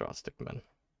gonna draw stickmen,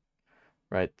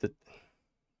 right?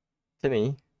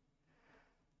 Timmy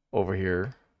over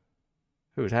here,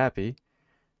 who's happy,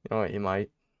 you know, he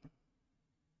might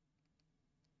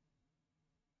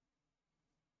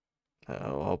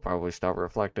will probably start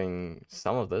reflecting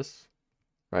some of this,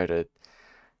 right?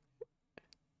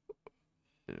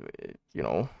 You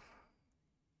know,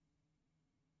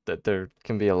 that there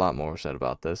can be a lot more said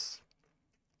about this,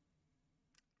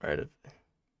 right?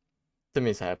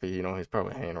 Timmy's happy, you know, he's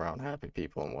probably hanging around happy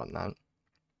people and whatnot,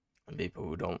 and people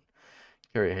who don't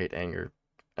carry hate, anger,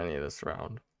 any of this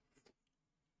around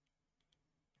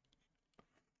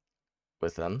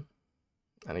with them.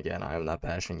 And again, I am not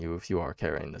bashing you if you are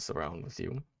carrying this around with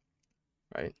you,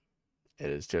 right? It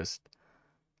is just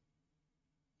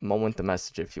moment the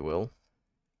message, if you will,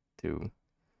 to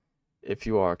if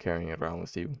you are carrying it around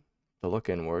with you, to look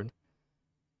inward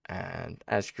and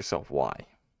ask yourself why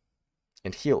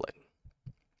and heal it.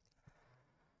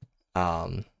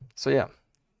 So yeah,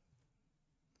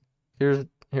 here's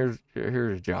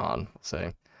John. We'll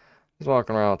say he's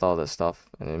walking around with all this stuff,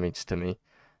 and he meets Timmy,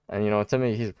 and you know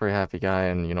Timmy, he's a pretty happy guy,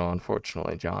 and you know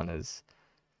unfortunately John is,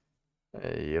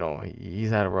 you know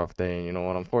he's had a rough day, and you know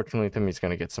what? Unfortunately, Timmy's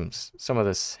gonna get some of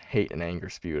this hate and anger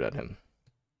spewed at him,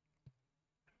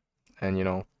 and you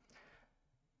know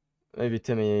maybe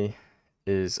Timmy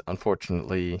is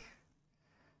unfortunately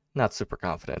not super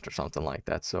confident or something like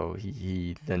that, so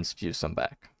he then spews some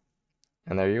back.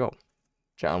 And there you go.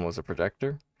 John was a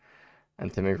projector,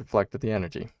 and Timmy reflected the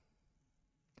energy.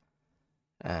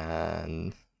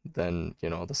 And then, you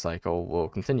know, the cycle will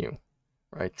continue,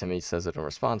 right? Timmy says it in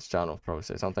response, John will probably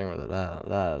say something, or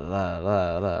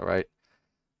right?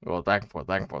 Go back and forth,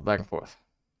 back and forth, back and forth.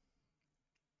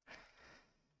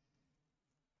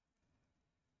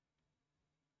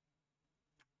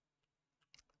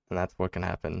 And that's what can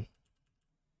happen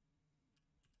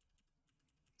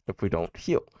if we don't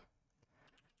heal.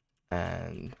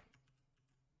 And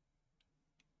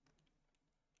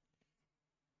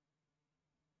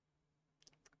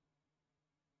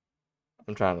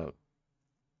I'm trying to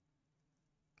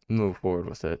move forward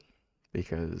with it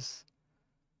because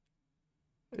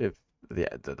if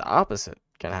the opposite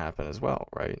can happen as well,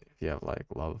 right? If you have like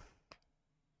love,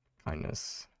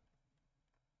 kindness,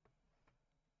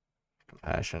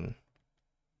 compassion,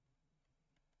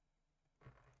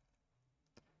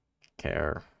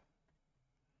 care,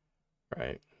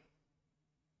 right?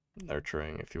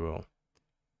 Nurturing, if you will.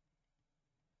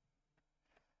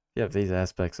 You have these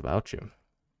aspects about you,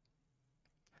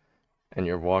 and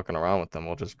you're walking around with them.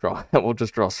 We'll just draw. We'll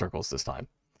just draw circles this time.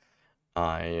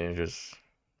 You just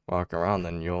walk around,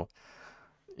 then you'll,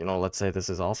 you know, let's say this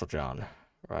is also John,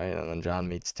 right? And then John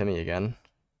meets Timmy again,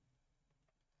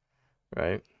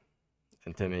 right?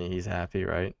 And Timmy, he's happy,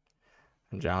 right?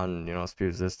 And John, you know,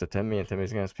 spews this to Timmy, and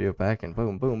Timmy's gonna spew it back, and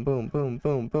boom, boom, boom, boom,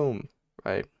 boom, boom,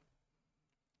 right?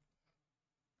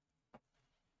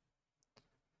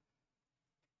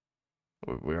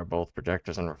 We are both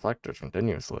projectors and reflectors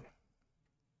continuously.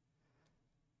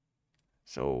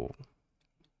 So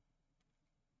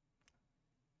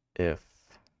if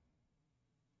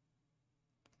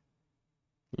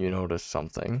you notice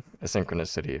something, a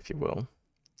synchronicity, if you will,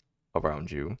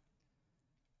 around you,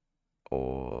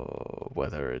 or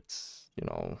whether it's, you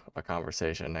know, a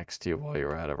conversation next to you while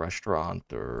you're at a restaurant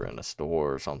or in a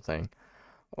store or something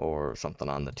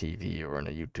on the TV or in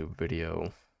a YouTube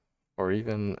video, or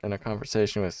even in a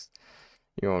conversation with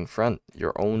your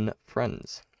own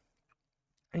friends.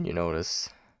 And you notice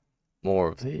more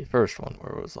of the first one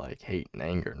where it was like hate and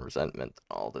anger and resentment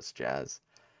and all this jazz.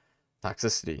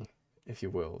 Toxicity, if you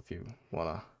will, if you want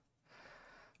to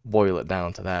boil it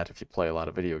down to that, if you play a lot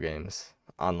of video games,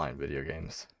 online video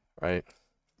games, right?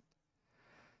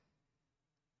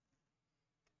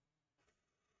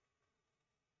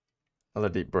 Another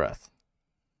deep breath.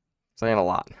 Saying a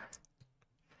lot.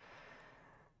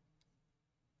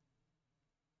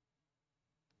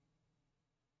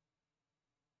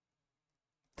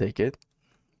 Take it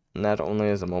not only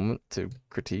as a moment to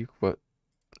critique what,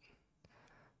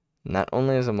 not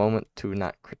only as a moment to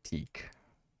not critique,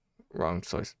 wrong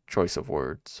choice of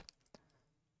words.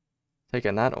 Take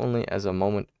it not only as a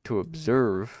moment to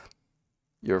observe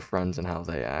your friends and how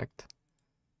they act.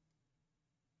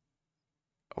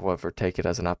 However, take it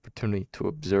as an opportunity to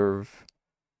observe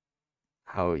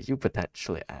how you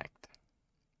potentially act.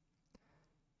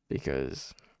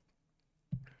 Because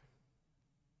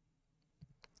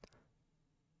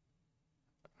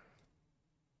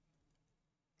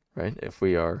right, if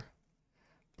we are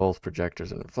both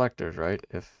projectors and reflectors, right?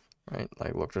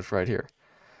 Like look just right here.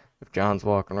 If John's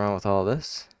walking around with all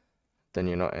this, then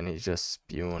you know, and he's just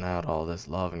spewing out all this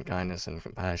love and kindness and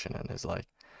compassion in his like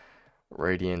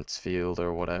radiance field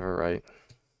or whatever, right?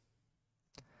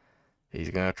 He's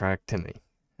gonna attract Timmy,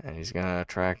 and he's gonna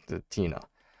attract the Tina,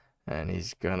 and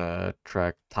he's gonna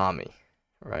attract Tommy,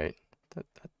 right?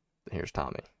 Here's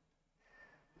Tommy,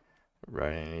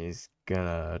 right? And he's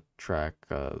gonna attract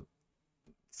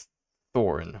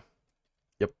Thorin,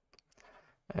 yep,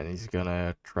 and he's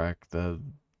gonna attract the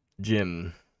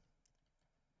Jim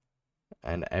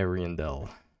and Ariandel.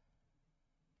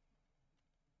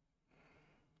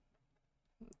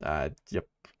 Yep.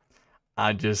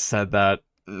 I just said that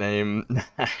name.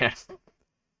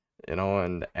 You know,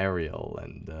 and Ariel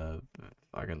and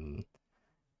fucking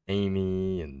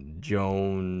Amy and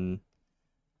Joan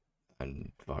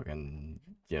and fucking,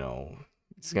 you know,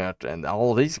 and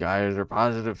all these guys are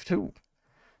positive too,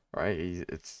 right?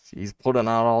 He's putting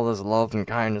out all this love and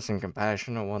kindness and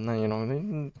compassion and whatnot. You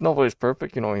know, nobody's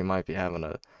perfect. You know, he might be having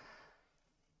a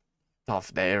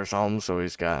tough day or something, so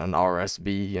he's got an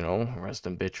RSB, you know, rest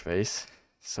in bitch face.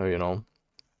 So, you know,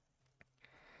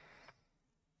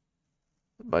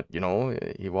 but, you know,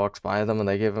 he walks by them and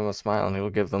they give him a smile and he'll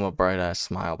give them a bright ass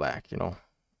smile back, you know.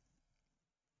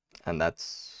 And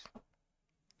that's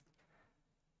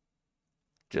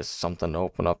just something to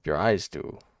open up your eyes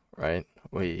to, right?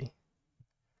 We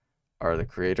are the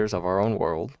creators of our own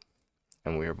world,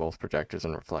 and we are both projectors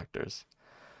and reflectors.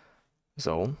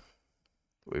 So,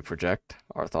 we project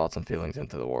our thoughts and feelings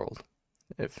into the world.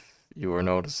 If you are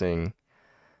noticing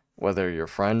whether your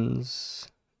friends,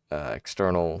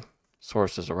 external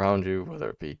sources around you, whether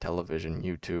it be television,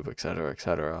 YouTube,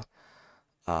 etc.,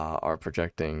 are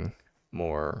projecting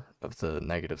more of the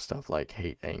negative stuff like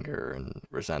hate, anger, and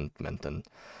resentment, and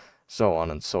so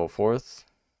on and so forth,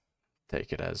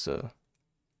 take it as a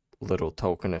little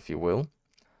token, if you will,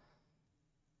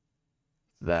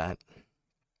 that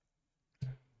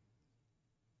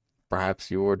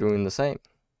perhaps you are doing the same.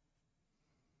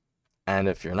 And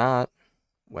if you're not,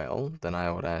 well, then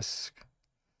I would ask,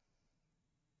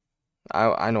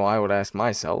 I know I would ask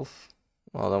myself,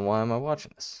 well, then why am I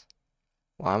watching this?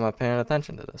 Why am I paying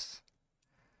attention to this?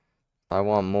 If I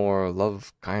want more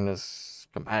love, kindness,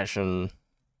 compassion,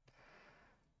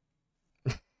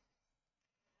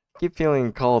 keep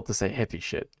feeling called to say hippie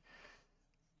shit.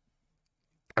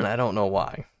 And I don't know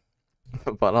why.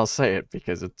 But I'll say it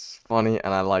because it's funny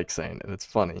and I like saying it. It's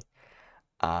funny.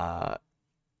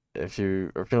 If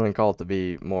you are feeling called to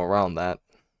be more around that,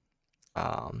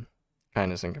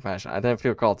 kindness and compassion. I didn't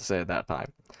feel called to say it that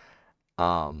time.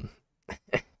 Though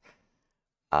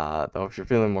if you're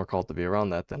feeling more called to be around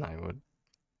that, then I would,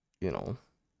 you know,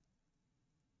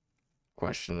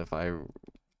 question if I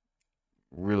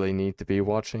really need to be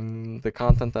watching the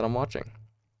content that I'm watching.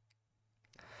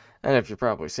 And if you're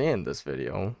probably seeing this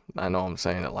video, I know I'm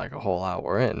saying it like a whole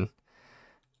hour in,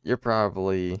 you're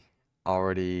probably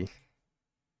already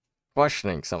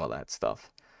questioning some of that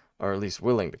stuff, or at least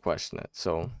willing to question it.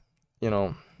 So, you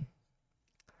know,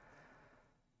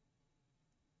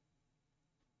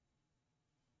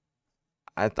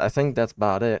 I think that's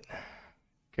about it,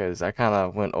 because I kind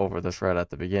of went over this right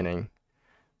at the beginning,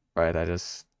 right? I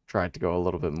just tried to go a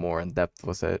little bit more in depth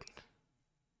with it,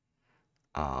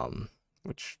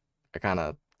 which I kind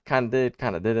of did,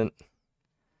 kind of didn't.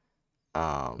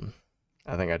 Um,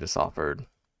 I think I just offered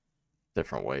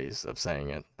different ways of saying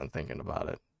it and thinking about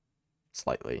it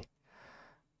slightly.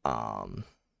 Um,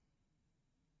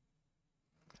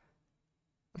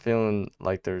 I'm feeling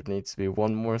like there needs to be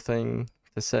one more thing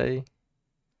to say,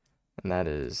 and that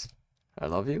is, I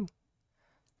love you.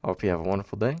 I hope you have a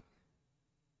wonderful day.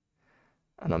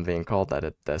 And I'm being called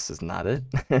that this is not it.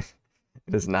 It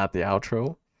is not the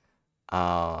outro.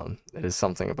 It is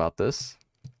something about this.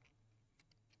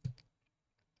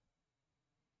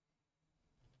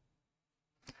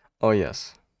 Oh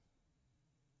yes.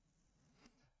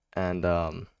 And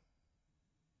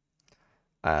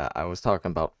I was talking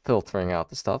about filtering out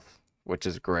the stuff, which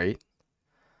is great.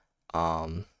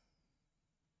 Um,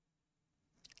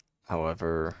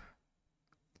 However,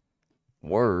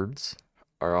 words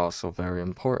are also very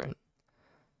important.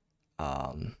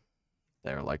 Um,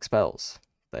 they're like spells.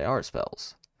 They are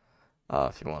spells.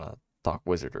 If you want to talk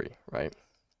wizardry, right?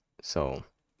 So,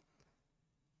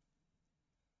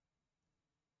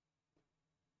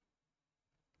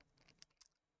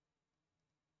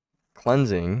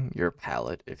 cleansing your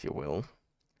palate, if you will,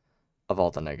 of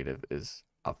all the negative is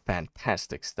a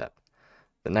fantastic step.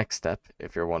 The next step,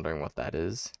 if you're wondering what that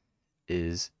is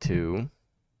to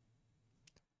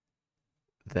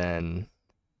then,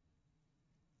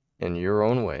 in your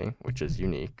own way, which is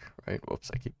unique, right? Whoops,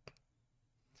 I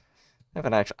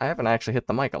haven't actually hit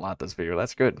the mic a lot this video.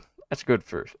 That's good. That's good.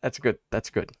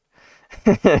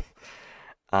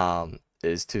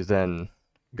 Is to then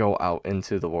go out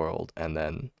into the world and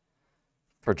then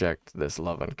project this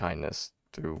love and kindness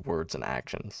through words and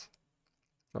actions.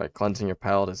 Right? Cleansing your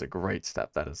palate is a great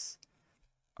step. That is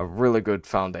a really good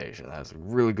foundation. That has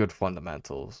really good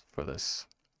fundamentals for this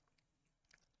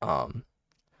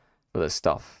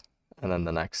stuff. And then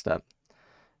the next step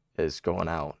is going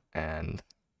out and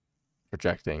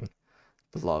projecting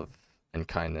the love and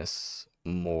kindness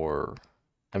more.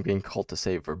 I'm being called to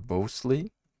say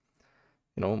verbosely,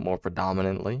 more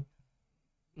predominantly,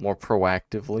 more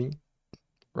proactively,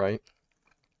 right?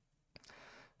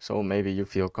 So maybe you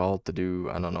feel called to do,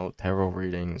 I don't know, tarot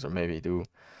readings, or maybe do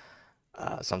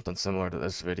something similar to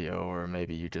this video, or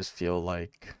maybe you just feel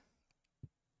like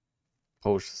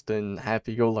posting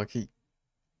happy-go-lucky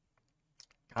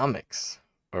comics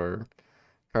or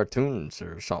cartoons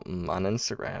or something on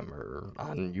Instagram or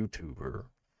on YouTube or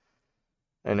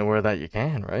anywhere that you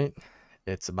can, right?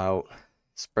 It's about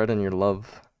spreading your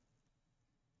love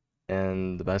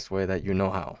in the best way that you know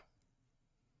how.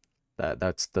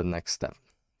 That's the next step.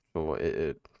 So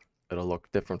it'll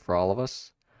look different for all of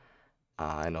us.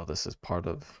 I know this is part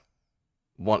of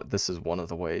one. This is one of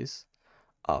the ways,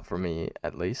 for me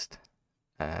at least.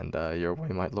 And your way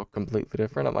might look completely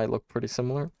different. It might look pretty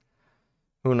similar.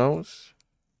 Who knows?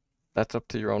 That's up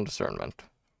to your own discernment,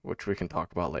 which we can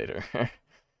talk about later.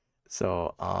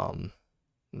 So,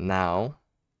 now,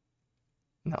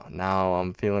 no, now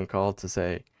I'm feeling called to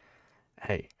say,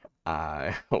 hey,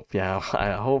 I hope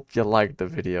you liked the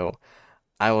video.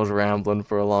 I was rambling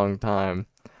for a long time.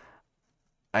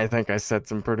 I think I said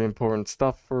some pretty important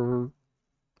stuff for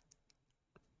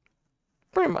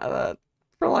pretty much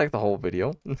for like the whole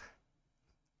video.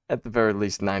 At the very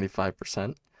least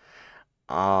 95%.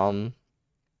 So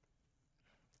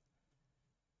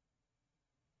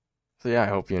yeah, I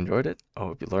hope you enjoyed it. I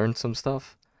hope you learned some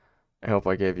stuff. I hope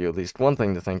I gave you at least one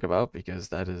thing to think about, because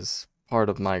that is part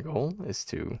of my goal, is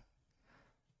to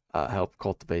help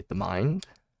cultivate the mind,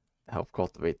 help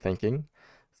cultivate thinking.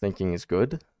 Thinking is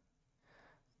good.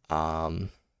 Um,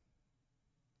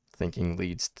 thinking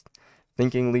leads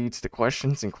to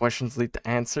questions, and questions lead to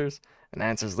answers, and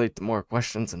answers lead to more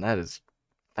questions, and that is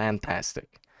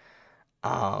fantastic.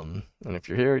 And if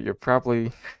you're here, you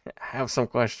probably have some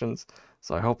questions,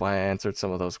 so I hope I answered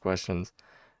some of those questions.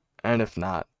 And if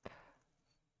not,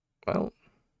 well,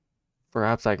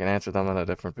 perhaps I can answer them in a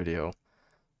different video,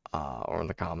 or in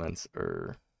the comments,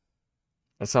 or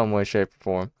in some way, shape, or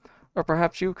form. Or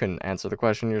perhaps you can answer the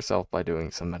question yourself by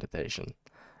doing some meditation,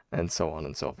 and so on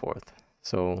and so forth.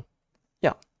 So,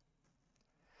 yeah.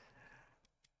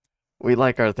 We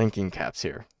like our thinking caps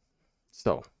here.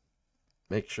 So,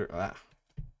 make sure, got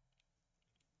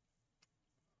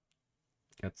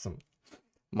some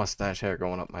mustache hair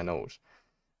going up my nose,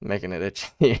 making it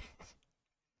itchy.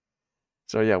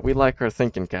 So yeah, we like our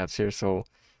thinking caps here, so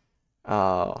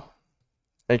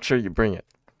make sure you bring it.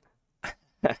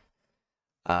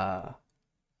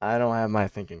 I don't have my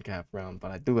thinking cap around,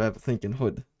 but I do have a thinking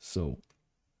hood, so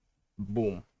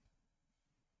boom.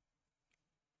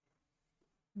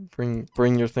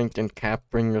 Bring your thinking cap,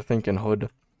 bring your thinking hood,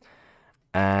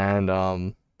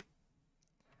 and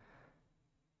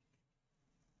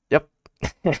yep.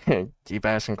 Keep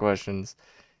asking questions.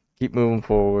 Keep moving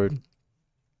forward.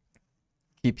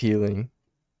 Keep healing.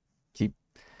 Keep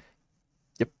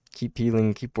Yep, keep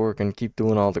healing, keep working, keep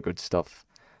doing all the good stuff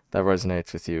that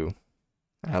resonates with you.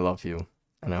 I love you,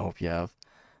 and I hope you have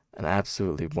an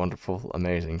absolutely wonderful,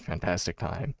 amazing, fantastic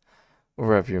time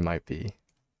wherever you might be.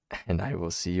 And I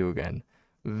will see you again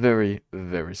very,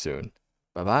 very soon.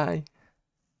 Bye bye.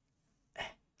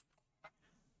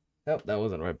 Oh, that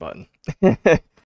wasn't the right button.